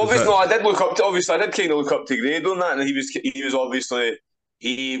coincidence? Well, Is obviously, that no, I did look up to. Obviously, I did kind of look up to Grado on that, and he was obviously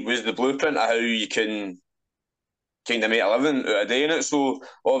he was the blueprint of how you can kind of make a living out of doing it. So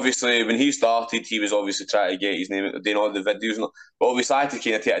obviously, when he started, he was obviously trying to get his name out of doing all the videos, but obviously, I had to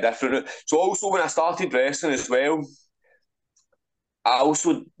kind of take a different route. So also, when I started wrestling as well, I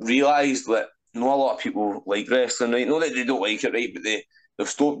also realised that not a lot of people like wrestling, right? Not that they don't like it, right? But they've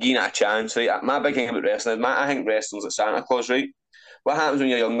stopped giving it a chance, right? My big thing about wrestling is, I think wrestling's like Santa Claus, right? What happens when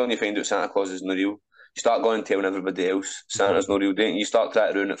you're younger and you find out Santa Claus isn't real? You start going and telling everybody else Santa's not real, don't you? You start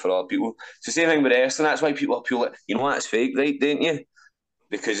trying to ruin it for other people. It's the same thing with wrestling. That's why people are like, you know what, it's fake, right? Don't you?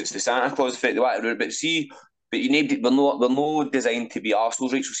 Because it's the Santa Claus effect. They want to ruin it. But see, but you need we're no designed to be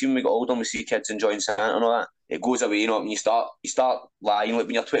arseholes, right? So see when we get older and we see kids enjoying Santa and all that, it goes away, you know. When you start lying, like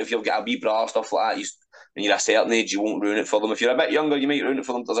when you're 20, if you've got a wee bra stuff like that, when you're a certain age, you won't ruin it for them. If you're a bit younger, you might ruin it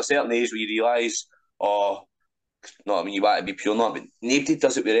for them. There's a certain age where you realise, oh, no, I mean, you want to be pure, not, but nobody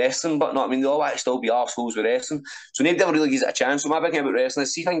does it with wrestling, but not, I mean, they all want to still be arseholes with wrestling. So nobody ever really gives it a chance. So my big thing about wrestling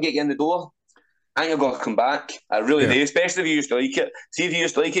is see if I can get you in the door. I think you're going to come back. I really yeah? do, especially if you used to like it. See, if you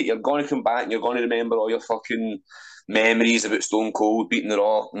used to like it, you're going to come back and you're going to remember all your fucking memories about Stone Cold beating The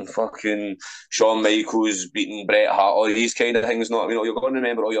Rock and fucking Shawn Michaels beating Bret Hart, all these kind of things. Not, you're going to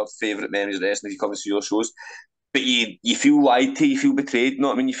remember all your favourite memories of wrestling if you come and see your shows. But you feel lied to, you feel betrayed. You know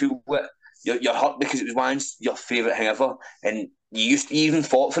what I mean? You feel like you're hurt because it was once your favourite thing ever, and you even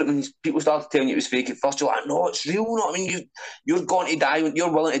fought for it when people started telling you it was fake at first. You're like, no, it's real. You know what I mean? You're going to die.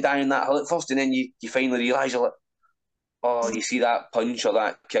 You're willing to die in that hill at first, and then you finally realise you're like, oh, you see that punch or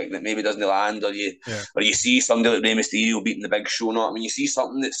that kick that maybe doesn't land, Yeah. or you see somebody like Rey Mysterio beating the Big Show. You know what I mean? You see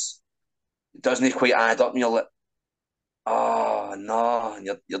something that's doesn't quite add up, and you're like, oh no, and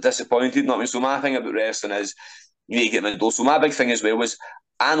you're disappointed. You know what I mean? So my thing about wrestling is you need to get middle. So my big thing as well was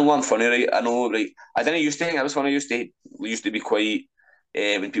I know I'm funny, right? I know, right? I didn't used to think I was funny. I used to be quite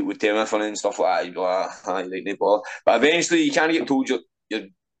when people would tell me I'm funny and stuff like that. You'd be like, ah, you like no bother. But eventually, you can't get told you're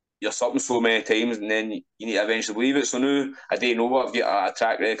you're something so many times, and then you need to eventually believe it. So now I don't know. I've got a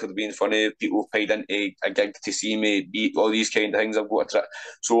track record of being funny. People have paid into a gig to see me beat all these kind of things. I've got a track,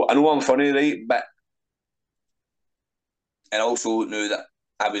 so I know I'm funny, right? But and also knew that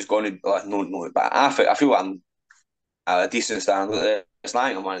I was going to no, but I feel I'm a decent standard. It's not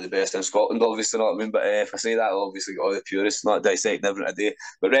like I'm one of the best in Scotland, obviously, not what I mean. But if I say that, I'll obviously get all the purists, not dissecting everything a day.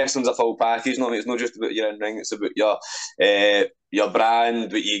 But wrestling's a full package, no, I mean, it's not just about your in ring, it's about your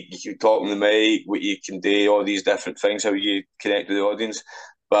brand, what you can talk on the mic, what you can do, all these different things, how you connect with the audience.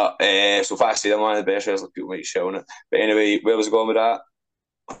 But so if I say I'm one of the best wrestlers, people might shit on it. But anyway, where was I going with that?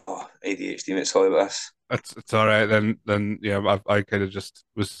 Oh, ADHD, mate, sorry about this. It's all right then. Yeah, I kind of just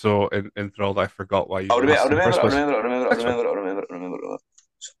was so enthralled I forgot why you I'll even remember, I'll asked in the remember, first I'll place. remember, I'll remember, I'll That's fine. remember, I'll remember, I'll remember.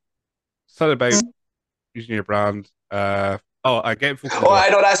 Something about using your brand. I get folk in the Oh, door. I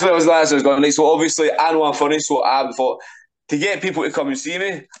know that's what I was going. Like, so obviously, I know I'm funny, so I thought to get people to come and see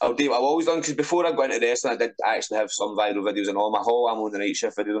me, I'll do what I've always done. Because before I got into wrestling, I did actually have some viral videos and all. My whole I'm on the night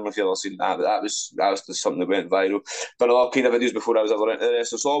shift video. I don't know if you've ever seen that, but that was just something that went viral. Done a lot of kind of videos before I was ever into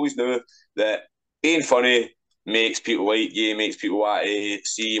wrestling, so I always knew that being funny makes people like you, makes people want to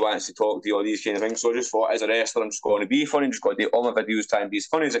see you, wants to talk to you, all these kind of things. So I just thought, as a wrestler, I'm just going to be funny, I'm just going to do all my videos, try and be as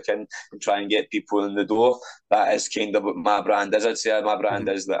funny as I can, and try and get people in the door. That is kind of what my brand is. I'd say my brand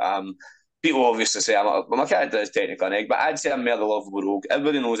Mhm. is that people obviously say my character is technically an egg, but I'd say I'm more the lovable rogue.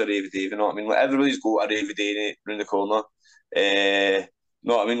 Everybody knows a Ravie Davie, you know what I mean? Like, everybody's got a Ravie Davie around the corner.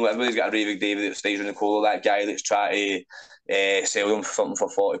 know what I mean? Everybody's got a Ravie Davie that stays in the corner, that guy that's trying to sell them for something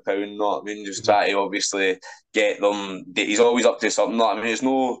for £40, know what I mean? Just Mhm. try to obviously get them. He's always up to something, know what I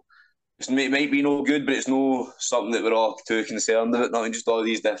mean? It might be no good, but it's no something that we're all too concerned with. Not just all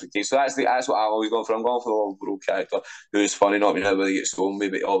these different cases. So that's what I've always gone for. I'm going for the little bro character who's funny. Not being everybody gets home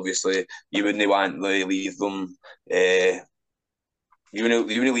with, but obviously you wouldn't want to leave them. You wouldn't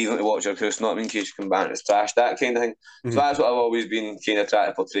leave them to watch your house, not in case you come back and it's trash, that kind of thing. So Mhm. that's what I've always been kind of trying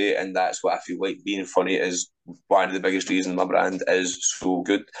to portray, and that's what I feel like being funny is one of the biggest reasons my brand is so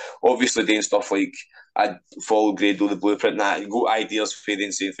good. Obviously, doing stuff like I follow Grado the Blueprint, and that got ideas for the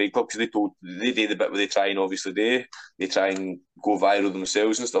Insane Fight Club because they do the bit where they try and obviously they try and go viral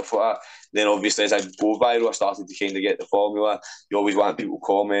themselves and stuff like that. Then obviously as I go viral, I started to kind of get the formula. You always want people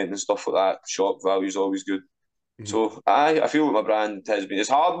commenting and stuff like that. Shock value is always good. Mhm. So I feel like my brand has been. It's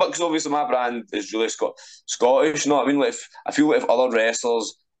hard, but because obviously my brand is really Scottish. You know what I mean? Like I feel like if other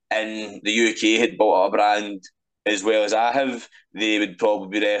wrestlers in the UK had built a brand as well as I have, they would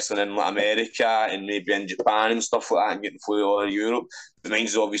probably be wrestling in like America and maybe in Japan and stuff like that, and getting flew all over Europe. But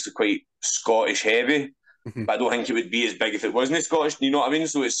mine's is obviously quite Scottish heavy. Mhm. But I don't think it would be as big if it wasn't Scottish. You know what I mean?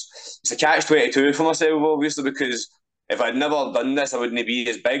 So it's a catch-22 for myself, obviously, because if I'd never done this, I wouldn't be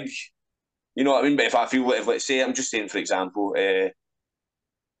as big. You know what I mean? But if I feel like, if, let's say, I'm just saying, for example,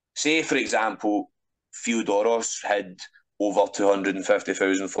 say, for example, Theodoros had over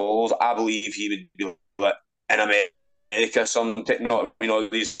 250,000 followers, I believe he would be like in America,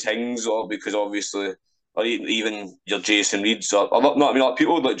 not, these things, or because obviously, or even your Jason Reeds, or not, I mean, like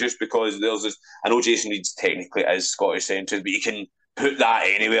people, like just because there's this, I know Jason Reeds technically is Scottish centric, but you can put that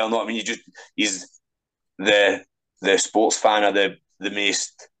anywhere, not I mean, he's the sports fan of the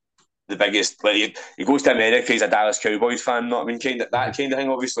most the biggest. Like he goes to America, he's a Dallas Cowboys fan. Not I mean, kind of Mhm. that kind of thing.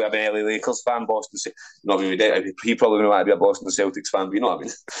 Obviously, I'm an LA Lakers fan. Boston, not I mean, he probably wouldn't want to be a Boston Celtics fan, but you know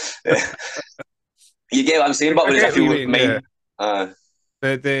what I mean. You get what I'm saying. But I whereas I get what feel you like mean, yeah. mine,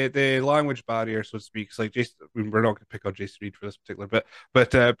 uh, The language barrier, so to speak. It's like Jason, I mean, we're not going to pick on Jason Reed for this particular bit,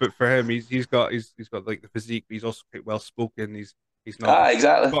 but for him, he's got like the physique, but he's also quite well spoken. He's not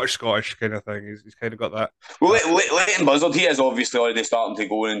exactly. Scottish kind of thing. He's kind of got that. Well, that Leighton Buzzard, he is obviously already starting to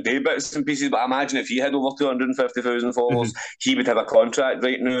go and do bits and pieces, but I imagine if he had over 250,000 followers, Mhm. he would have a contract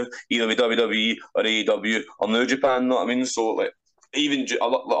right now, either with WWE or AEW or New Japan, know what I mean? So, like, even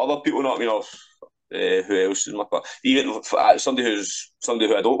other people, not, who else is my part? Even somebody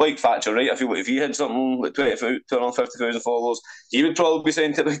who I don't like, Thatcher, right? I feel like if he had something like 250,000 followers, he would probably be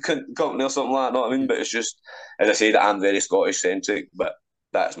sent to the company or something like that. Know what I mean? But it's just, as I say, that I'm very Scottish centric, but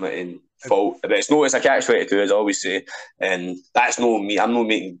that's my own fault. But it's a catch-22, as I always say, and that's no me. I'm not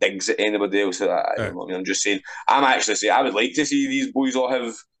making digs at anybody else. Uh, I mean, I'm just saying. I'm actually saying I would like to see these boys all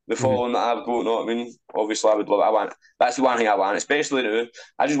have the mhm. following that I've got. Know what I mean? Obviously, I would love it. I want that's the one thing I want, especially now.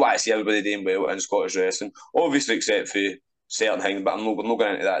 I just want to see everybody doing well in Scottish wrestling. Obviously, except for certain things, but we're not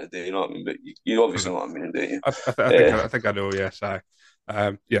going into that today. You know what I mean? But you obviously know what I mean, do you? I think I know. Yes,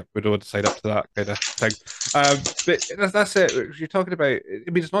 yeah, we don't want to sign up to that kind of thing. But that's it. You're talking about. I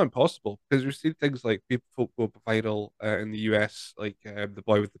mean, it's not impossible because we've seen things like people folk go viral in the US, like the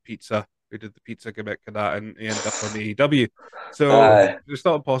boy with the pizza who did the pizza gimmick and that, and he ended up on AEW. So Aye. it's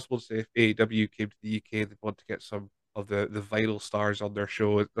not impossible to say if AEW came to the UK, they'd want to get some of the viral stars on their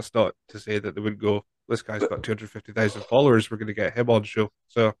show. That's not to say that they wouldn't go. This guy's got 250,000 followers. We're going to get him on show.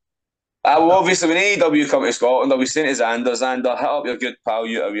 So. Well, obviously, when AEW come to Scotland, I'll be saying to Xander, hit up your good pal,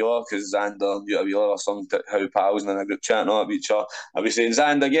 Yuta Wheeler, because Xander, Yuta Wheeler are some how pals and in a group chatting about each other. I'll be saying,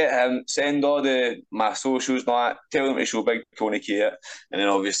 Xander, get him, send all my socials and all that, tell him to show Big Tony Kate, and then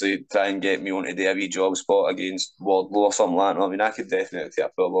obviously try and get me onto the wee job spot against Wardlow or something like that. I mean, I could definitely take a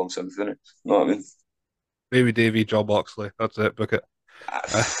pull alongside him, you know what I mean? Ravie Davie, John Moxley. That's it. Book it.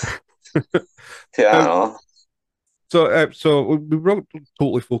 Uh, Yeah, I um, know. so we won't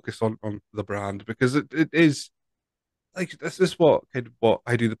totally focus on the brand because it is like this is what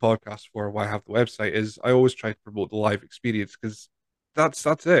I do the podcast for. Why I have the website is I always try to promote the live experience because that's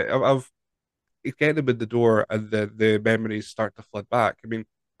it. I've it's getting them in the door and the memories start to flood back. I mean,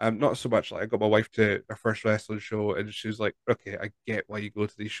 not so much like I got my wife to her first wrestling show and she was like, okay, I get why you go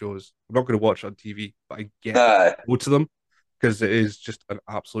to these shows. I'm not going to watch it on TV, but I get why Aye. you go to them because it is just an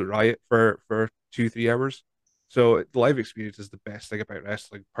absolute riot for 2 3 hours. So the live experience is the best thing about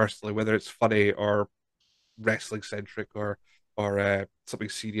wrestling, personally, whether it's funny or wrestling centric or something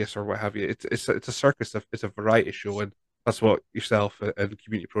serious or what have you. It's a circus. It's a variety show, and that's what yourself and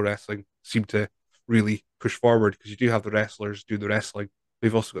community pro wrestling seem to really push forward because you do have the wrestlers doing the wrestling.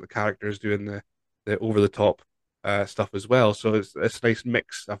 We've also got the characters doing the over the top stuff as well. So it's a nice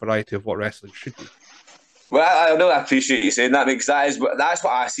mix, a variety of what wrestling should be. Well, I really appreciate you saying that because that's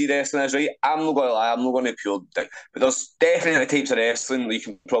what I see wrestling as, right? I'm not going to lie, I'm not going to pure dick, but there's definitely types of wrestling that you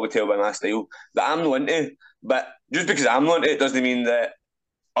can probably tell by my style that I'm not into. But just because I'm not into it doesn't mean that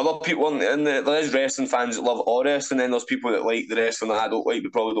other people there is wrestling fans that love all wrestling, and there's people that like the wrestling that I don't like,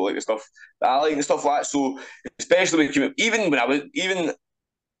 but probably don't like the stuff that I like and stuff like that. So especially even when I was even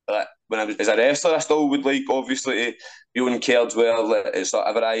when I was as a wrestler, I still would like obviously to be on cards where like, it's like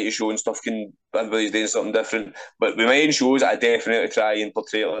a variety show and stuff can everybody's doing something different. But with my own shows, I definitely try and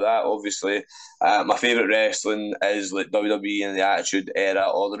portray it like that. Obviously, my favourite wrestling is like WWE and the Attitude Era,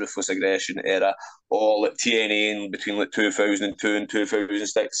 or the Ruthless Aggression Era, or like TNA in between like 2002 and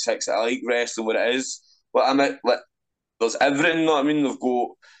 2006. I like wrestling where it is. Like like there's everything. You know what I mean? They've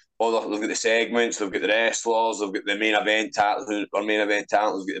got the segments, they've got the wrestlers, they've got the main event talent, or main event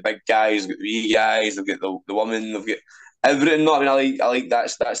talent, they've got the big guys, they've got the wee guys, they've got the women, they've got everything. No, I mean, I like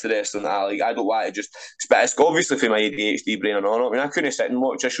that's the wrestling that I like. I don't want to just, but it's obviously for my ADHD brain and all. I mean, I couldn't sit and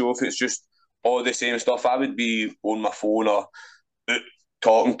watch a show if it's just all the same stuff. I would be on my phone or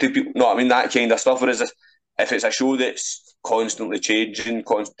talking to people. No, I mean that kind of stuff. Whereas if it's a show that's constantly changing,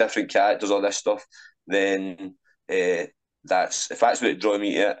 different characters, all this stuff, then that's if that's what drew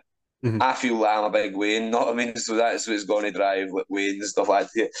me to it. Mhm. I feel like I'm a big Wayne, not I mean, so that's what's going to drive like, Wayne and stuff like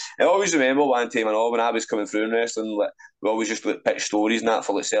that. I always remember one time and all when I was coming through in wrestling, like we always just like pitch stories and that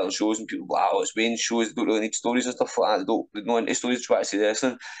for like certain shows, and people like, oh, it's Wayne's shows, they don't really need stories and stuff like that. They don't into stories to try to see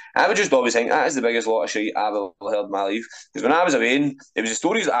wrestling. And I would just always think that is the biggest lot of shit I've ever heard in my life. Because when I was a Wayne, it was the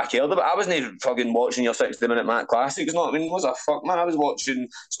stories that I cared about. I wasn't even fucking watching your 60-minute Matt Classics, not I mean, what the fuck, man? I was watching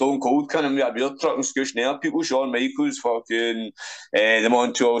Stone Cold coming with a beer truck and squishing air people, Shawn Michaels, fucking the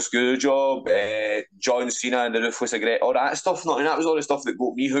Montreal Screwjob, John Cena and the Ruthless Aggression, all that stuff. Not, and that was all the stuff that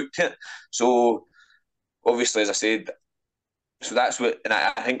got me hooked it. So obviously, as I said, so that's what, and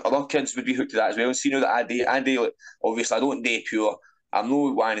I think other kids would be hooked to that as well. And see now that I do like, obviously I don't do pure. I'm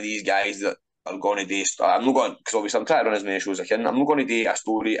not one of these guys that are going to do. I'm not going because obviously I'm trying to run as many shows as I can. I'm not going to do a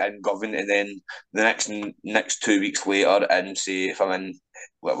story in Govan and then the next 2 weeks later and say if I'm in.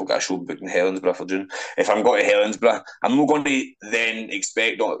 Well, we've got a show booked in Helensburgh for June. If I'm going to Helensburgh, I'm not going to then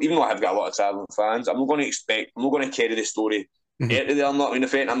expect, even though I have got a lot of travelling fans, I'm not going to expect, I'm not going to carry the story Mhm. out there. I'm not in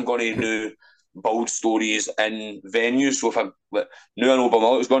effect, I'm going to do build stories in venues. So if I like, knew I know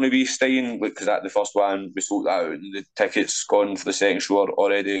Balmullet's going to be staying, because that the first one we sold out and the tickets gone for the second show are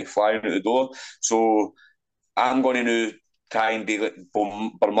already flying out the door. So I'm going to try and do like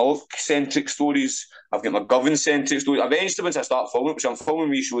Balmullet centric stories. I've got my Govan centric stories. Eventually, once I start filming, which I'm filming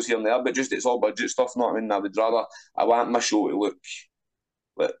wee shows here and there, but just it's all budget stuff. Not I mean, I want my show to look.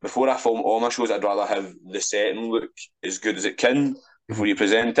 Like, before I film all my shows, I'd rather have the setting look as good as it can before Mhm. you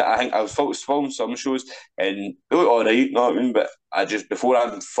present it. I think I've filmed some shows and they look all right, you know what I mean? But I just, before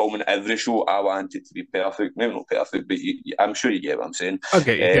I'm filming every show, I want it to be perfect. Maybe not perfect, but I'm sure you get what I'm saying.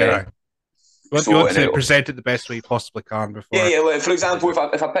 Okay, Uh, yeah. You so, want and to it, present it the best way you possibly can yeah, before yeah. Like for example,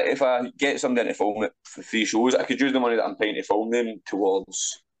 releasing. if I get somebody to film it for 3 shows, I could use the money that I'm paying to film them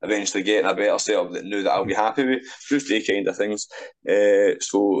towards eventually getting a better setup that knew that I'll Mhm. be happy with. Just the kind of things.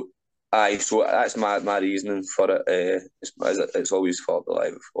 So that's my reasoning for it. It's always for the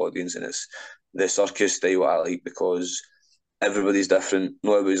live audience, and it's the circus style I like because everybody's different.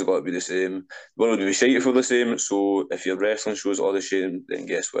 Not everybody's got to be the same. One would be shite if we're the same. So if your wrestling shows all the same, then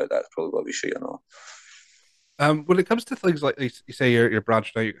guess what? That's probably got to be shite or not. When it comes to things like you say you're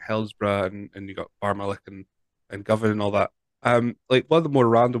branching out Hillsborough and you got Barmalick and Govan and all that. Like one of the more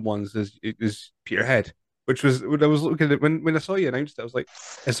random ones is Peterhead, which was when I was looking at when I saw you announced it, I was like,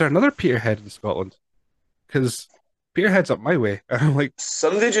 is there another Peterhead in Scotland? Because Peterhead's up my way. And I'm like,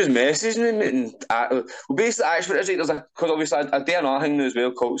 Somebody just messaged me and well, basically, actually, what it is, there's a because obviously I do another thing now as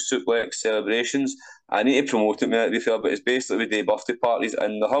well called Suplex Celebrations. I need to promote it, mate, to be fair, but it's basically we do birthday parties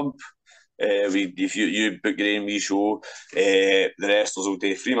in the hub. If you book your own wee show, the wrestlers will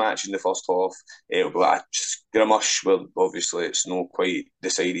do a free match in the first half. It'll be like a skirmish where obviously it's not quite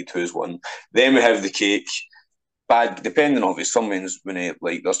decided who's won. Then we have the cake. Bad, depending on if it's someone's when it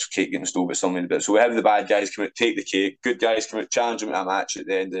like there's cake getting stole, but someone but so we have the bad guys come out, take the cake, good guys come out, challenge them to a match at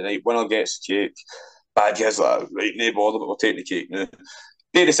the end of the night. Winner gets the cake. Bad guys like right, no bother, but we'll take the cake now.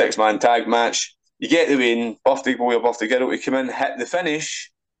 Do the 6-man tag match. You get the win. Birthday boy or birthday girl to come in, hit the finish,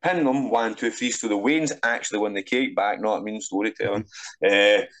 pin them 1, 2, 3. So the Wayne's actually win the cake back. Not I mean storytelling.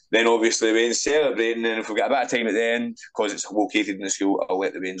 mhm. Then obviously Wayne's celebrating, and if we've got a bit of time at the end because it's located in the school, I'll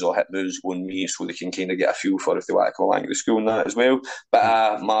let the Waynes all hit moves on me so they can kind of get a feel for if they want to come along to the school and that as well. Bit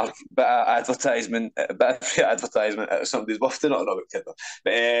of advertisement, a bit of free advertisement at somebody's birthday. Not about kidding.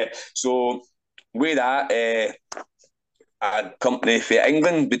 But so with that. a company for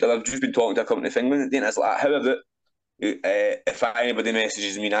England, but I've just been talking to a company for England, and it's like, how about if anybody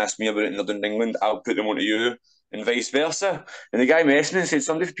messages me and asks me about it and they're doing England, I'll put them on to you, and vice versa. And the guy messaged me and said,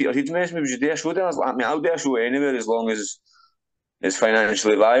 somebody from Peter Heath messaged me, would you do a show there? I was like, mate, I'll do a show anywhere as long as it's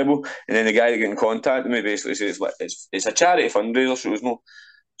financially viable. And then the guy that got in contact with me basically said it's a charity fundraiser show. It's not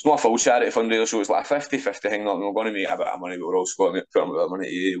a full charity fundraiser show. It's like a 50-50 thing. Not we're going to make a bit of money, but we're also going to put a bit of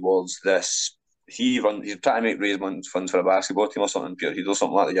money towards this. He's trying to raise funds for a basketball team or something. Peter Heath or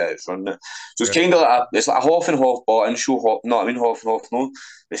something like the guy that's running it. So it's Yeah. kind of like it's like a half and half bought-in show. Half and half. No,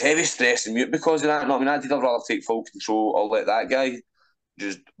 it's heavy stress and mute because of that. No, I mean, I'd rather take full control or let that guy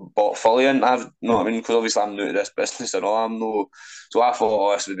just bought fully in. I've no, I mean, because obviously I'm new to this business and all. I'm no, so I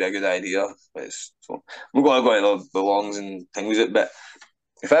thought, this would be a good idea. So I'm going to go to the longs and things with it. But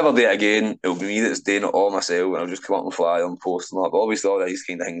if I ever do it again, it'll be me that's doing it all myself, and I'll just come up and fly and post and that. But obviously, all these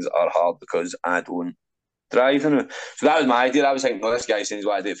kind of things are hard because I don't driving. So that was my idea. I was thinking, well, this guy saying he's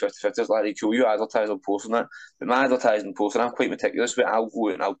want to do 50-50. It's like, cool, you advertise, I'll post on that. But my advertising post, and I'm quite meticulous with it. I'll go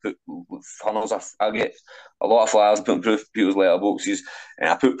and I'll put funnels. I'll get a lot of flyers, put in people's letterboxes, and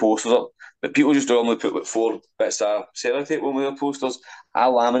I put posters up. But people just normally put like 4 bits of sellotape on their posters. I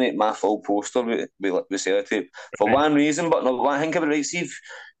laminate my full poster with sellotape for Right. one reason, but no, I think of it right. See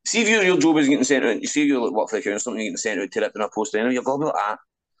if your job is getting sent out, you see you work for the council, something getting sent out to rip in a poster anyway, you're going to be like,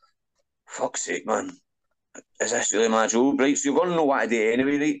 fuck's sake, man, is this really my job, right? So you're going to know what to do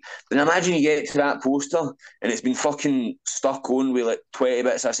anyway, right? Then imagine you get to that poster and it's been fucking stuck on with like 20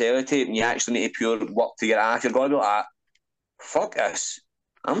 bits of sellotape and you actually need to pure work to get it off. You're going to be like, fuck this.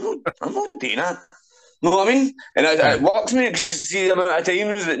 I'm not doing that. Know what I mean? And it works, mate. See the amount of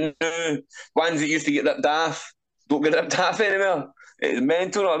times that now ones that used to get ripped off don't get ripped off anymore. It's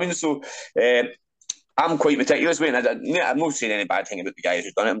mental, know what I mean? So I'm quite meticulous with it. I'm not saying any bad thing about the guys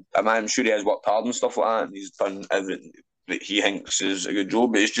who've done it. I'm sure he has worked hard and stuff like that, and he's done everything that he thinks is a good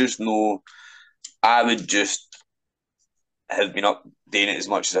job. But it's just no. I would just have been up doing it as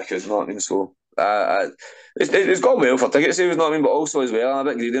much as I could. You know what I mean? So it's gone well for ticket sales. You know what I mean? But also as well, I'm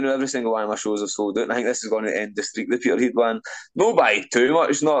a bit greedy. Every single one of my shows have sold out, and I think this is going to end the streak. The Peter Heath one, not by too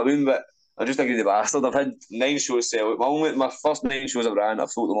much. You know what I mean? But I'm just a greedy bastard. I've had 9 shows sell out. My first 9 shows I've ran,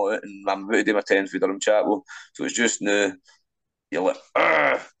 I've sold them all out, and I'm about to do my 10th with Durham Chapel. So it's just now, you're like,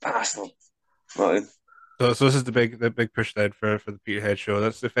 bastard. You know what I mean? So this is the big push then for the Peterhead show.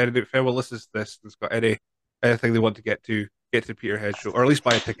 That's if anyone listens to this that's got anything they want to get to the Peterhead show, or at least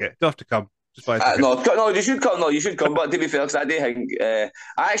buy a ticket. Don't have to come, just buy a ticket. No, you should come. No, you should come. But to be fair, because I do think, I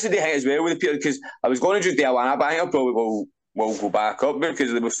actually do think as well with the Peter, because I was going to do day one, but I think I probably will go back up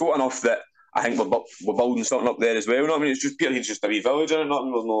because they were sort enough that I think we're building something up there as well. You know what I mean? It's just Peter, he's just a wee village in it.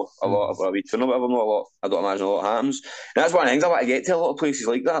 Nothing. There's no a lot of a wee town or whatever. Not a lot. I don't imagine a lot happens. And that's one of the things I want to get to a lot of places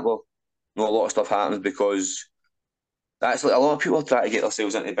like that. But not a lot of stuff happens because that's like a lot of people are trying to get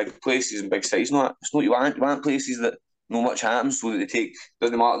themselves into big places and big sites. Not it's not you want. You want places that not much happens, so that they take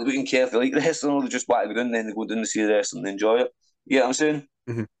doesn't matter. They don't care if they like the wrestling or they just want to go down. Then they go down to see the wrestling and enjoy it. You know what I'm saying?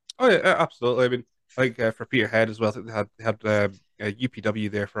 Hmm. Oh yeah, absolutely. I mean, I think for Peterhead as well, I think they had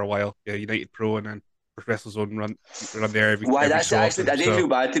UPW there for a while, United Pro, and then WrestleZone run there Why? every That's so actually often. I do So feel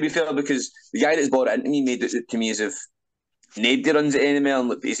bad to be fair because the guy that's bought it into me made it to me as if nobody runs it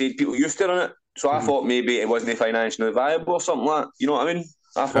anymore, and he said people used to run it. So I mhm. thought maybe it wasn't financially viable or something like that. You know what I mean?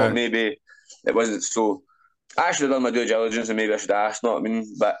 I thought uh, maybe it wasn't. So I should have done my due diligence and maybe I should have asked. Know what I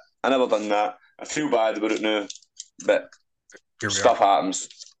mean? But I never done that. I feel bad about it now, but here we are. stuff happens.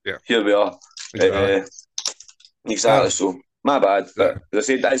 Yeah, Here we are. exactly. Uh, exactly. Um, So my bad. But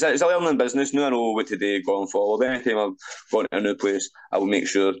exactly. as I said, it's a learning business. Now I know what to do going forward. Anytime I'm going to a new place, I will make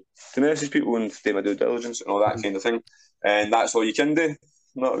sure to message people and do my due diligence and all that Mhm. kind of thing. And that's all you can do.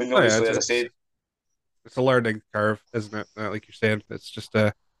 You know what I mean? Oh yeah, Obviously, it's, as I it's said, it's a learning curve, isn't it? Like you're saying, it's just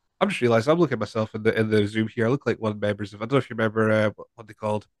I'm just realizing I'm looking at myself in the Zoom here. I look like one of the members of I don't know if you remember what they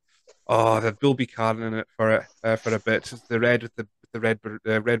called. Oh, they had Bill Buchanan in it for a bit. It's the red with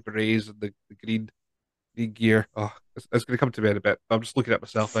the red berets and the green gear. Oh, it's going to come to me in a bit. I'm just looking at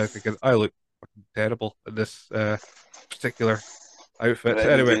myself now, thinking I look fucking terrible in this particular outfit. red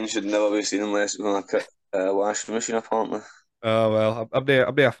and Anyway, green should never be seen unless we're going to cut a washing machine, apparently. oh well, I'm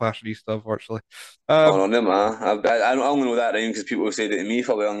a fashionista, unfortunately. Oh, Um, no, never mind. I only know that rhyme because people have said it to me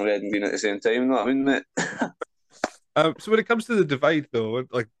for wearing red and green at the same time. You know what I mean, mate? so when it comes to the divide, though,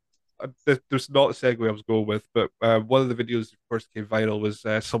 like there's not a segue I was going with, but one of the videos, of course, came viral was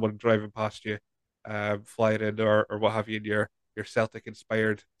someone driving past you, flying in or what have you in your Celtic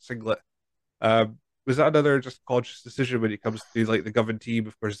inspired singlet. Was that another just conscious decision when it comes to like the Govan team?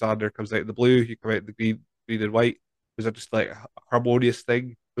 Of course, Xander comes out in the blue, you come out in the green and white. Was that just like a harmonious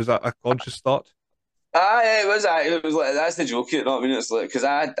thing? Was that a conscious thought? Yeah, it was. It was like that's the joke. You know what I mean? It's like because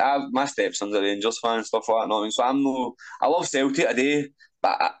my stepson's a Rangers fan and stuff like that. You know what I mean? So I'm no. I love Celtic today,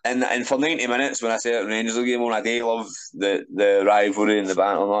 but and for 90 minutes when I say it Rangers are game on, I do love the rivalry and the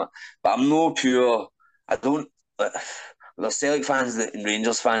banter and that. But I'm no pure. I don't. Like, there's Celtic fans and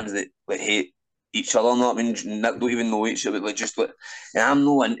Rangers fans that like hate each other. Not I mean, don't even know each other. But like just like, and I'm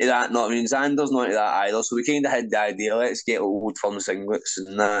no into that. Not I mean, Xander's not into that either. So we kind of had the idea. Let's get old firm singlets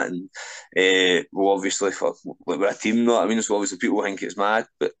and that and. Well, obviously, for like we're a team, you know what I mean. So obviously, people think it's mad,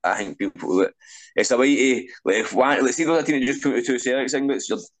 but I think people that it's a way to like if one, let's see, there's a team that just put out two Celtic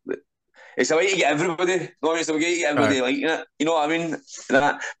singlets. It's a way to get everybody. No, it's a way to get Uh, everybody liking it. You know what I mean?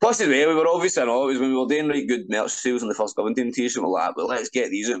 Plus, as well, we were obviously not. It was when we were doing like good merch sales on the first Govern team T-shirt. We're like, but let's get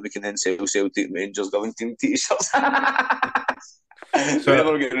these out. We can then sell Celtic and Rangers Govern team T-shirts. We so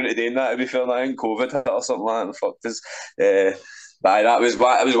never get around to doing that. To be fair, I think COVID hit or something like that and fucked us. But that was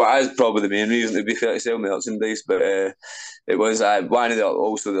probably the main reason to be fair to sell merchandise. But it was one of the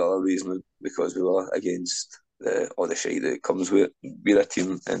also the other reason was because we were against all the shit that comes with it. We're a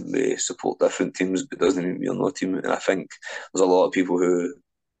team and we support different teams, but it doesn't mean we're not a team. And I think there's a lot of people who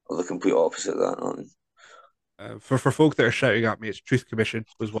are the complete opposite of that. Aren't they? for folk that are shouting at me, it's Truth Commission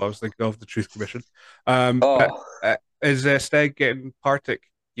was what I was thinking of, the Truth Commission. But Oh. is Steg getting Partick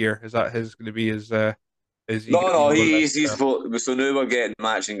gear? Is that his going to be his? Is he No, going to be no, wearing that? he's so now we're getting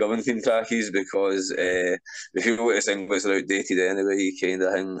matching Government trackies because the people with the singlets are outdated anyway, kind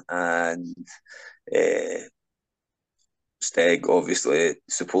of thing, and uh, Steg obviously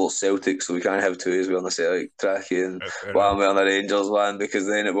supports Celtic, so we can't have two as well on the Celtic trackie and Fair enough. one wearing the Rangers one because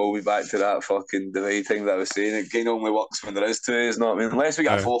then it will be back to that fucking divide thing that I was saying. It kind of only works when there is two, is not I mean, unless we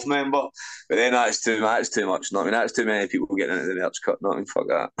get a fourth member, but then that's too much. Not I mean, that's too many people getting into the merch cut. Not I mean, fuck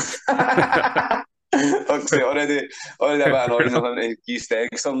that. Fuck's sake, already a bit Fair annoying enough. of him to key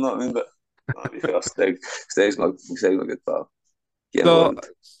Steg something, not I mean, but to be fair, Steg's my good pal. Get him So,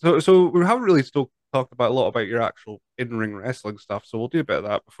 around. so we haven't really still talked about a lot about your actual in-ring wrestling stuff. So we'll do a bit of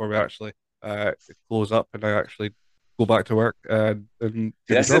that before we actually uh, close up and I actually go back to work and See,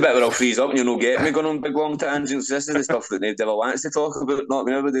 do my this is the job. bit where I'll freeze up and you'll not get me going on big long tangents. This is the stuff that nobody ever wants to talk about. Not I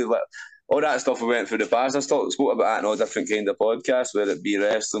mean, everybody like all that stuff we went through the past. I spoke about that in all different kind of podcasts, whether it be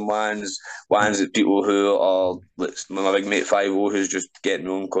wrestling ones that people who are like my big mate 50 who's just getting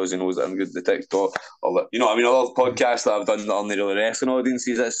me on because he knows that I'm good at the TikTok, or you know what I mean, other podcasts that I've done that aren't really wrestling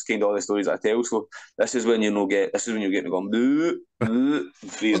audiences. That's kind of all the stories that I tell. So this is when you get me going Well,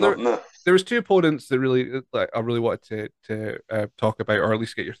 freezing up and that. there was two opponents that really like I really wanted to talk about or at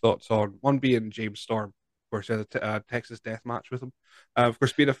least get your thoughts on. One being James Storm, of course, he had a Texas death match with him. Of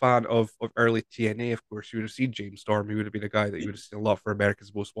course, being a fan of early TNA, of course, you would have seen James Storm. He would have been a guy that you would have seen a lot for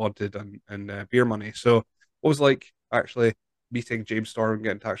America's Most Wanted and Beer Money. So, what was it like actually meeting James Storm and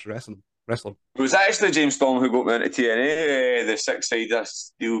getting to actually wrestling? It was actually James Storm who got me into TNA, the six-sided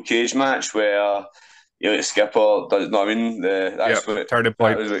steel cage match where the skipper does. No, I mean Yeah, that's what turning that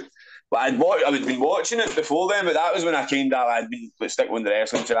point. was. But I'd been watching it before then, but that was when I kind of I'd been like, sticking with the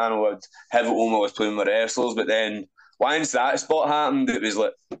wrestling channel. I'd have it home. I was playing with wrestlers, but then once that spot happened, it was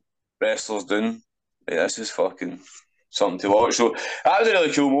like wrestlers doing. Yeah, this is fucking something to watch. So that was a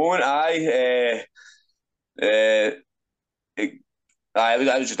really cool moment. It,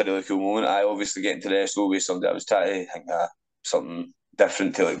 that was just a really cool moment. I obviously getting to wrestle with somebody I was trying to think something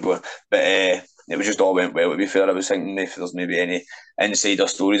different to like go, but it was just all went well. To be fair, I was thinking if there's maybe any insider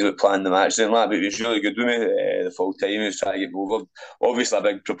stories about planning the match and that, but he was really good with me the full time. He was trying to get me over. Obviously, a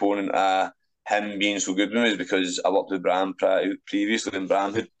big proponent of him being so good with me is because I worked with Bram previously, and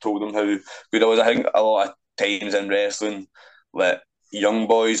Bram had told him how good I was. I think a lot of times in wrestling, like young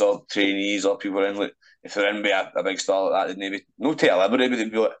boys or trainees or people in like if they're in with a big star like that, they'd maybe no take a liberty, but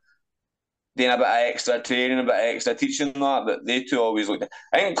they'd be like doing a bit of extra training, a bit of extra teaching and that. But they two always looked.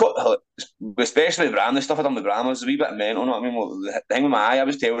 I think, especially with Bram, the stuff I done with Bram was a wee bit mental. You know what I mean? Well, the thing with my eye, I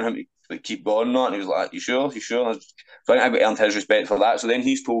was telling him to like, keep going, not, and he was like, "You sure? You sure?" So I think I got earned his respect for that. So then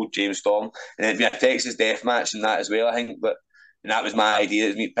he's told James Storm, and it'd be a Texas death match and that as well. I think, but and that was my idea.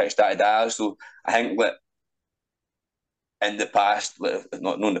 Is me pitched that to Daz. So I think that in the past,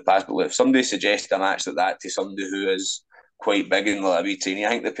 not in the past, but if somebody suggested a match like that to somebody who is quite big in like a wee training, I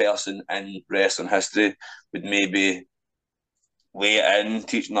think the person in wrestling history would maybe lay it in,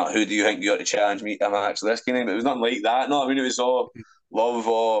 teaching that who do you think you ought to challenge me to a match this kind of thing. But it was nothing like that. No, I mean it was all love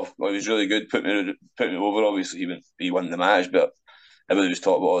of well, it was really good, put me over, obviously he won the match, but everybody was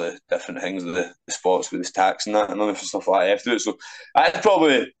talking about all the different things with the spots with his tax and that and other stuff like that after it. So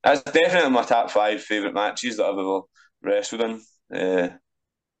that's definitely my top five favourite matches that I've ever wrestled in.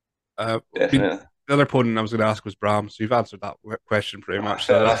 I mean, Definitely. the other opponent I was going to ask was Bram, so you've answered that question pretty much.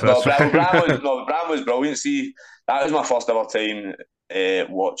 So Fair enough. that's No, fine. Bram was brilliant. See, that was my first ever time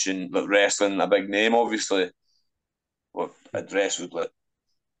watching like wrestling a big name. Obviously, well, I'd wrestled like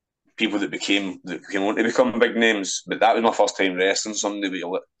people that came on to become big names, but that was my first time wrestling somebody. But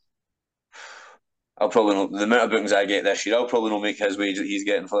you're like, I'll probably not the amount of bookings I get this year. I'll probably not make his wage that he's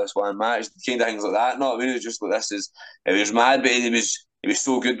getting for this one match. Kind of things like that. No, I mean, it was just like this is. It was mad, but he was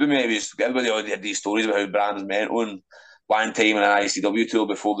so good with me. Everybody already had these stories about how Bram's mental. And one time in an ICW tour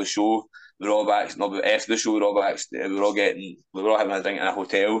before the show, we were all back. No, but after the show, we were all back. We were all having a drink in a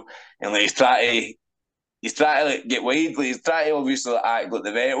hotel, and like he's trying to like get wide, like, he's trying to obviously like, act like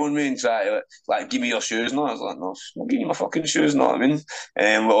the vet on me and try to like give me your shoes. No, I was like, no, I'm not giving you my fucking shoes. Know what I mean?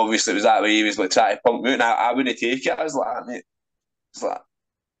 But obviously it was that way. He was like trying to punk me, and I wouldn't take it. I was like, mate,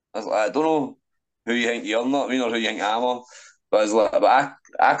 I was like, I don't know who you think you're, not I mean, or who you think I am. But I was like,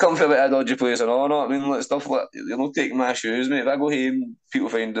 I come from a dodgy place and all, no, I mean, like stuff like you're not taking my shoes, mate. If I go home, people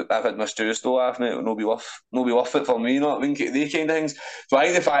find that I've had my shoes stole off me, it'll no be worth it for me, not I mean, they kind of things. So I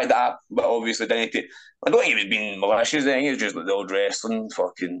think the fact that but obviously didn't take, I don't think he was being malicious. I think it was just like the old wrestling,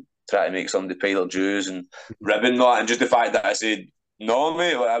 fucking try to make somebody pay their dues and ribbon that, and just the fact that I said no,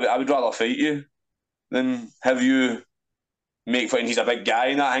 mate, like, I would rather fight you than have you make fun. He's a big guy,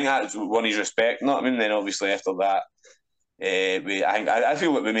 and I think that's one he's respecting. Not I mean, then obviously after that. I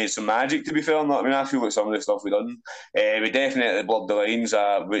feel like we made some magic. To be fair, not I mean, I feel like some of the stuff we done, we definitely blurred the lines.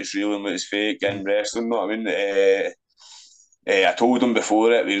 What's real and what's fake in wrestling. Not I mean, I told him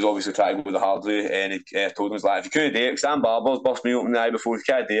before it. He was obviously trying to go the hard way, and he told him, "Was like, if you couldn't do it, Sam Barber's bust me open the eye before. If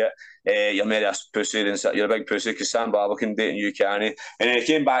you can't do it, you're made a pussy, then you're a big pussy because Sam Barber can do it and you can't." And then he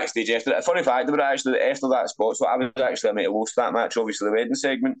came backstage after it. Funny fact about it, actually, after that spot, so I was actually I might have lost that match, obviously the wedding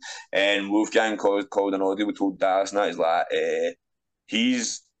segment, and Wolfgang called an audio. We told Dallas, and that is like,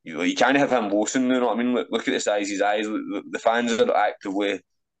 he's. You can't have him losing, you know what I mean? Look at the size of his eyes. The fans are actively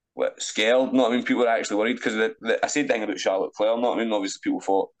scared. Not I mean, people are actually worried because I said the thing about Charlotte Flair. Not I mean, obviously people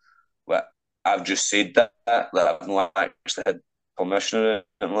thought that I've just said that I've not actually had permission or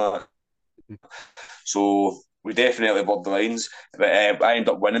anything like that. So we definitely blurred the lines. But I ended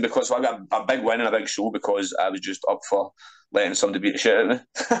up winning because so I got a big win and a big show because I was just up for letting somebody beat the shit out of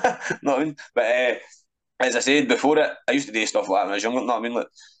me. Not I mean, but as I said before, I used to do stuff like that when I was younger. Not I mean, like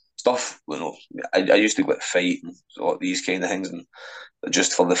stuff. You know, I used to like fight and all these kind of things and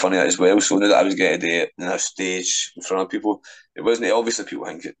just for the fun of it as well. So now that I was getting to do it in a stage in front of people, it wasn't obviously people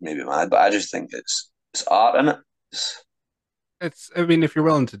think it may be mad, but I just think it's art in it. It's, I mean, if you're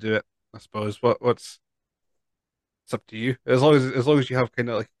willing to do it, I suppose. What's it's up to you. As long as you have kind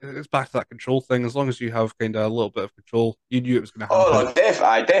of like it's back to that control thing. As long as you have kind of a little bit of control, you knew it was going to Oh, happen. like,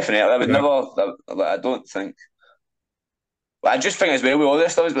 I definitely. I would Yeah. never. I don't think. But I just think as well with all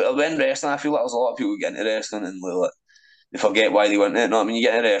this stuff, but when wrestling, I feel like there's a lot of people get into wrestling and like, they forget why they went in it. No, I mean, you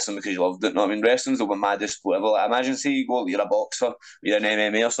get into wrestling because you loved it. No, I mean, wrestling's the maddest sport ever. Like, imagine, say, you're a boxer, you're in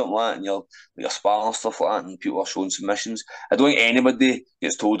MMA or something like that, and you're sparring and stuff like that, and people are showing submissions. I don't think anybody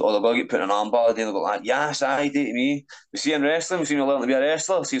gets told, oh, they're going to get put in an armbar, and they're like, yes, I did to me. We see in wrestling, we see you learn to be a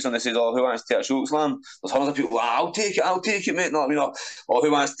wrestler. See somebody says, oh, who wants to take a choke slam? There's hundreds of people, like, I'll take it, mate. No, I mean, oh,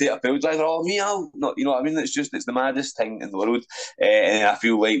 who wants to take a pill driver? Oh, me, I'll. No, you know what I mean? It's the maddest thing in the world. And I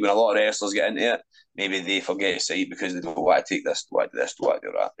feel like when a lot of wrestlers get into it, maybe they forget sight because they don't want to take this, don't want to do this, don't want to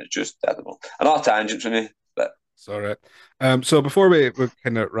do that. It's just, I don't know. Another tangent for me, but It's all right. So before we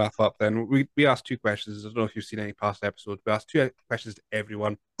kind of wrap up, then we asked two questions. I don't know if you've seen any past episodes. We asked two questions to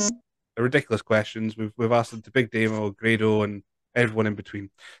everyone. They're ridiculous questions. We've asked them to Big Damo, Grado, and everyone in between.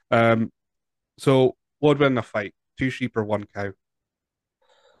 So what would win a fight? Two sheep or one cow?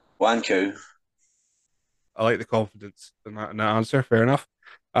 one cow. I like the confidence in that answer. Fair enough.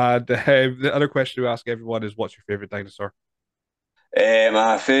 And the other question we ask everyone is, what's your favorite dinosaur?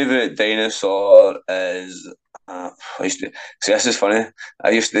 My favourite dinosaur is. I used to see. This is funny.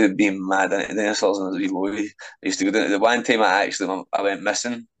 I used to be mad into dinosaurs when I was a wee boy. I used to go down. The one time I went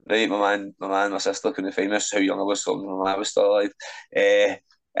missing. Right, my sister couldn't find me. That's how young I was. So when I was still alive.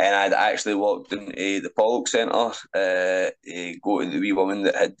 And I'd actually walked into the Pollock Centre, go to the wee woman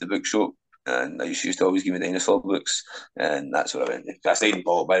that had the bookshop, and she used to always give me dinosaur books, and that's where I went. I stayed in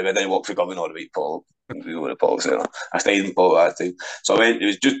Pollock, by the way. I didn't walk for Govan or the wee Pollock. We go to Pollock Centre. I stayed in Pollock that time. So I went, it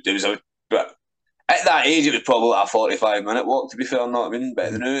was but at that age, it was probably like a 45-minute walk, to be fair, not I mean,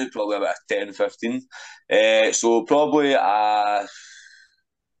 but Mhm. now it's probably about 10, 15. So probably I've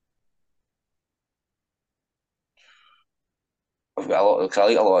got a lot, because I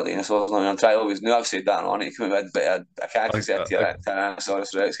like a lot of dinosaurs. I mean, I'm trying to always, now I've said that on it, but I can't I like say a that. I like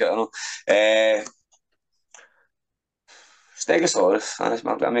Tyrannosaurus Rex, I don't know. Stegosaurus.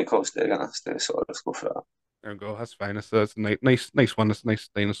 I might call it Stegosaurus. Go for that. There we go. That's fine. That's a nice one. It's a nice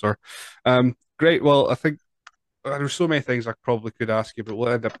dinosaur. Great. Well, I think there's so many things I probably could ask you, but we'll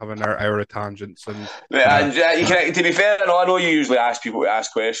end up having our hour of tangents and And you can, to be fair, I know you usually ask people to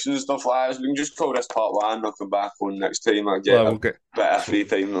ask questions and stuff like that. So we can just call this part one and I'll come back on next time. I get we'll a bit of free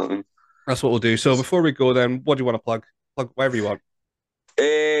time. You know what I mean? That's what we'll do. So before we go, then, what do you want to plug? Plug whatever you want.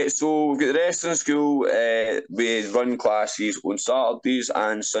 So we've got the wrestling school. We run classes on Saturdays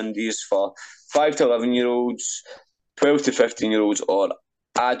and Sundays for 5 to 11-year-olds, 12 to 15-year-olds, or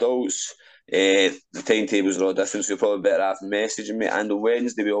adults. The timetables are all different, so you're probably better off messaging me. And on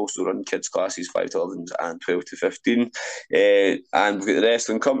Wednesday, we also run kids' classes, 5 to 11 and 12 to 15. And we've got the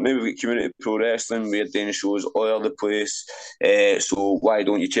wrestling company, we've got Community Pro Wrestling, we're doing shows all over the place. So why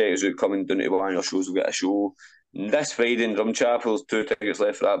don't you check us out? Coming down to one of your shows, we've got a show this Friday in Drumchapel. There's 2 tickets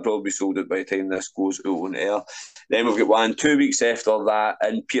left for that, probably sold out by the time this goes out on air. Then we've got one 2 weeks after that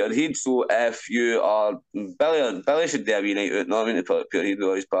in Peterhead. So if you are Billy should do a wee night out, no, I mean, to Peterhead with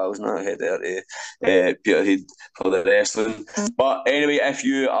all his pals and that, head there to Peterhead for the wrestling. But anyway, if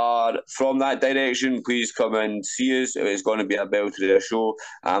you are from that direction, please come and see us. It's going to be a belter show.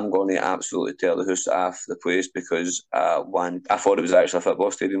 I'm going to absolutely tear the house off the place because I thought it was actually a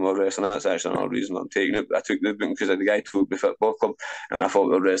football stadium or wrestling. That's actually another reason I'm taking it. I took the because the guy took the football club and I thought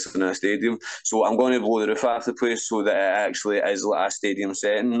we were wrestling in a stadium. So I'm going to blow the roof off the place so that it actually is like a stadium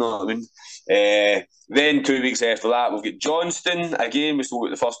setting, you know what I mean? Then 2 weeks after that, we've got Johnston. Again, we still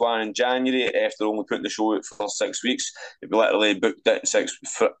got the first one in January after only putting the show out for 6 weeks. We literally booked it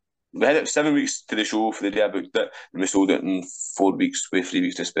we had it 7 weeks to the show for the day I booked it, and we sold it in 4 weeks with 3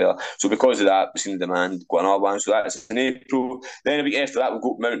 weeks to spare. So because of that, we've seen the demand go on our one. So that's in April. Then a week after that, we've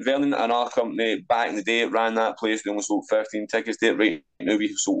got Mount Vernon, another company back in the day ran that place. We only sold 15 tickets to it. Right now,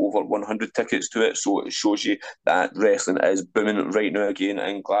 we've sold over 100 tickets to it. So it shows you that wrestling is booming right now again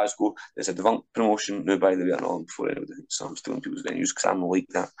in Glasgow. It's a defunct promotion now, by the way. I know before anybody thinks I'm stealing people's venues because I'm like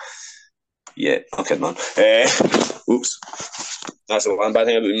that. Yeah, I'm kidding, man. Oops. That's the one bad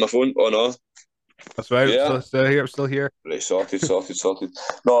thing about my phone. Oh, no. That's right. Yeah. I'm still here. Right, sorted.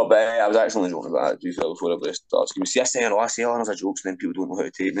 No, but I was actually joking about that before everybody starts giving me. See, I say hundreds of jokes and then people don't know how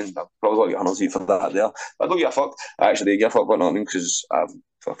to take them. I probably got to get hundreds for that there. But I don't give a fuck. I actually give a fuck, but not I mean, because I have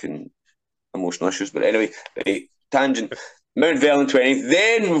fucking emotional issues. But anyway, right, tangent. Mount Vernon 20th.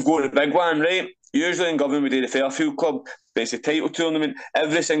 Then we've got the big one, right? Usually in Govan we do the Fairfield Club. It's a title tournament.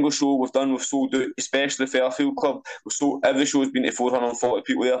 Every single show we've done, we've sold out, especially the Fairfield Club. Every show's been to 440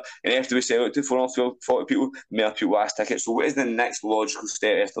 people there. And after we sell it to 440 people, more people ask tickets. So what is the next logical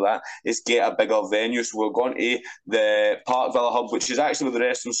step after that? Is get a bigger venue. So we're going to the Park Villa Hub, which is actually where the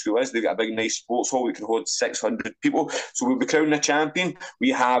wrestling school is. They've got a big, nice sports hall. We can hold 600 people. So we'll be crowning a champion.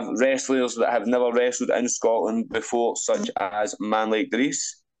 We have wrestlers that have never wrestled in Scotland before, such as man like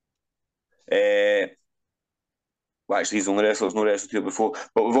Grace. Well, actually, he's the only wrestler that's no wrestled here before.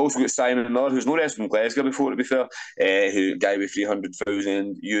 But we've also got Simon Miller, who's no wrestled in Glasgow before, to be fair. Who guy with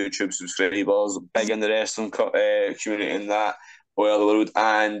 300,000 YouTube subscribers, big in the wrestling community in that all over the road.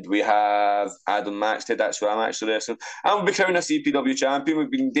 And we have Adam Maxted, that's where I'm actually wrestling. And we'll be crowning a CPW champion.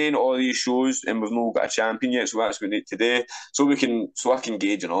 We've been doing all these shows and we've not got a champion yet, so that's what we need today. So I can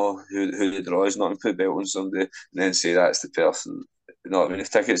gauge, who the draw is. Not put a belt on somebody and then say that's the person. You know what I mean?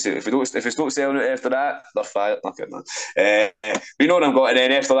 If it's not selling it after that, they're fired. Not good, man. We know what I've got, and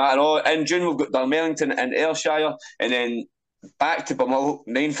then after that, in June we've got Dalmellington and Ayrshire, and then back to Bumall,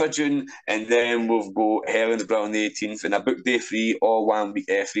 9th of June, and then we've got Helensburgh on the 18th, and I booked day 3 all 1 week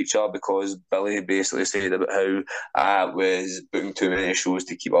for each other because Billy basically said about how I was booking too many shows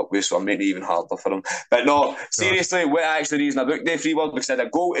to keep up with, so I'm making it even harder for him. But no, seriously, what actually the reason I booked day 3 was because I had a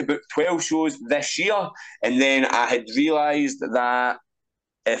goal to book 12 shows this year, and then I had realised that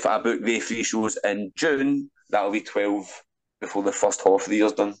if I book day 3 shows in June, that'll be 12 before the first half of the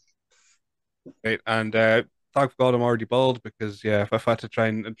year's done. Right, and thank God I'm already bald because if I had to try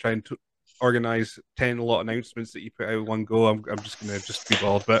and organise 10 a lot of announcements that you put out in one go, I'm just gonna be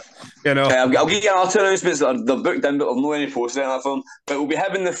bald. But I'll give you another 2 announcements that they're booked in, but I've no any posted on that film. But we'll be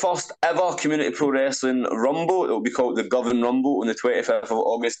having the first ever Community Pro Wrestling Rumble. It'll be called the Govan Rumble on the 25th of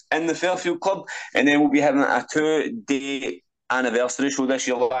August in the Fairfield Club, and then we'll be having a 2-day anniversary show this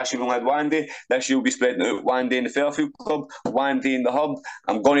year. Last year we only had 1 day. This year we'll be spreading out 1 day in the Fairfield Club, 1 day in the Hub.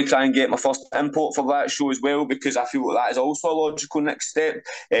 I'm going to try and get my first import for that show as well because I feel that is also a logical next step.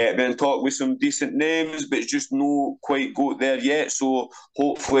 Been in talk with some decent names, but it's just no quite got there yet. So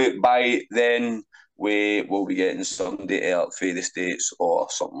hopefully by then we will be getting somebody out for the States or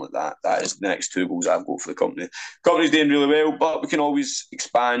something like that. That is the next 2 goals I've got for the company. Company's doing really well, but we can always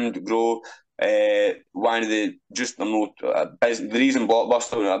expand, grow. one of the just I'm not the reason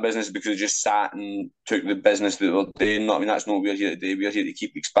Blockbuster went out of business is because they just sat and took the business that they're doing. I mean, that's not what we're here to do. We're here to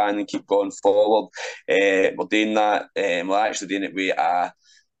keep expanding, keep going forward. We're doing that. We're actually doing it with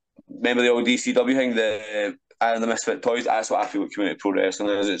remember the old DCW thing, the Iron the Misfit Toys. That's what I feel like community pro wrestling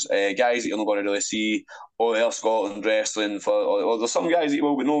is. It's guys that you're not going to really see all else Scotland wrestling for. Or there's some guys that you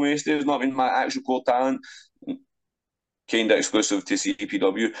will, but no most days. Not even my actual core talent. Kind of exclusive to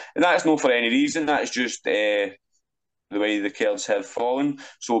CPW, and that's not for any reason. That's just the way the cards have fallen.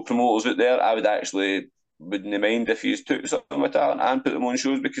 So promoters out there, I would actually wouldn't mind if you took some of my talent and put them on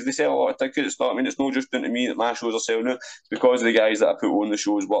shows because they sell a lot of tickets. I mean, it's not just down to me that my shows are selling out. It's because of the guys that I put on the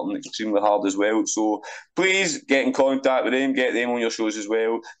shows working extremely hard as well. So please get in contact with them, get them on your shows as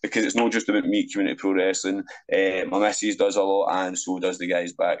well, because it's not just about me, community pro wrestling. My missus does a lot, and so does the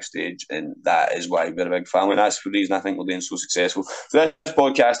guys backstage, and that is why we're a big family. And that's the reason I think we're being so successful. So this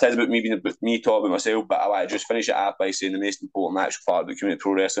podcast is about me being about me talking about myself, but I want to just finish it up by saying the most important actual part about community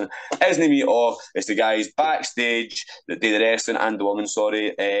pro wrestling isn't me or it's the guys backstage that do the wrestling and the women,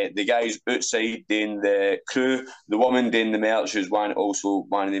 sorry. The guys outside doing the crew, the woman doing the merch, who's one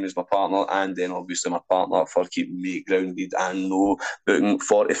of them is my partner, and then obviously my partner for keeping me grounded and no booking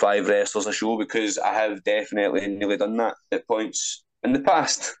 45 wrestlers a show, because I have definitely nearly done that at points in the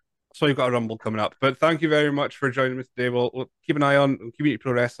past. So you've got a Rumble coming up. But thank you very much for joining me today. We'll keep an eye on Community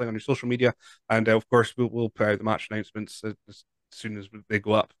Pro Wrestling on your social media. And of course, we'll put out the match announcements as soon as they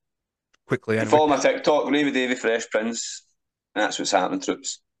go up quickly. Anyway. Follow my TikTok, Ravie Davie Fresh Prince. And that's what's happening,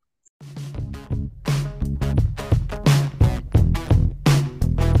 troops.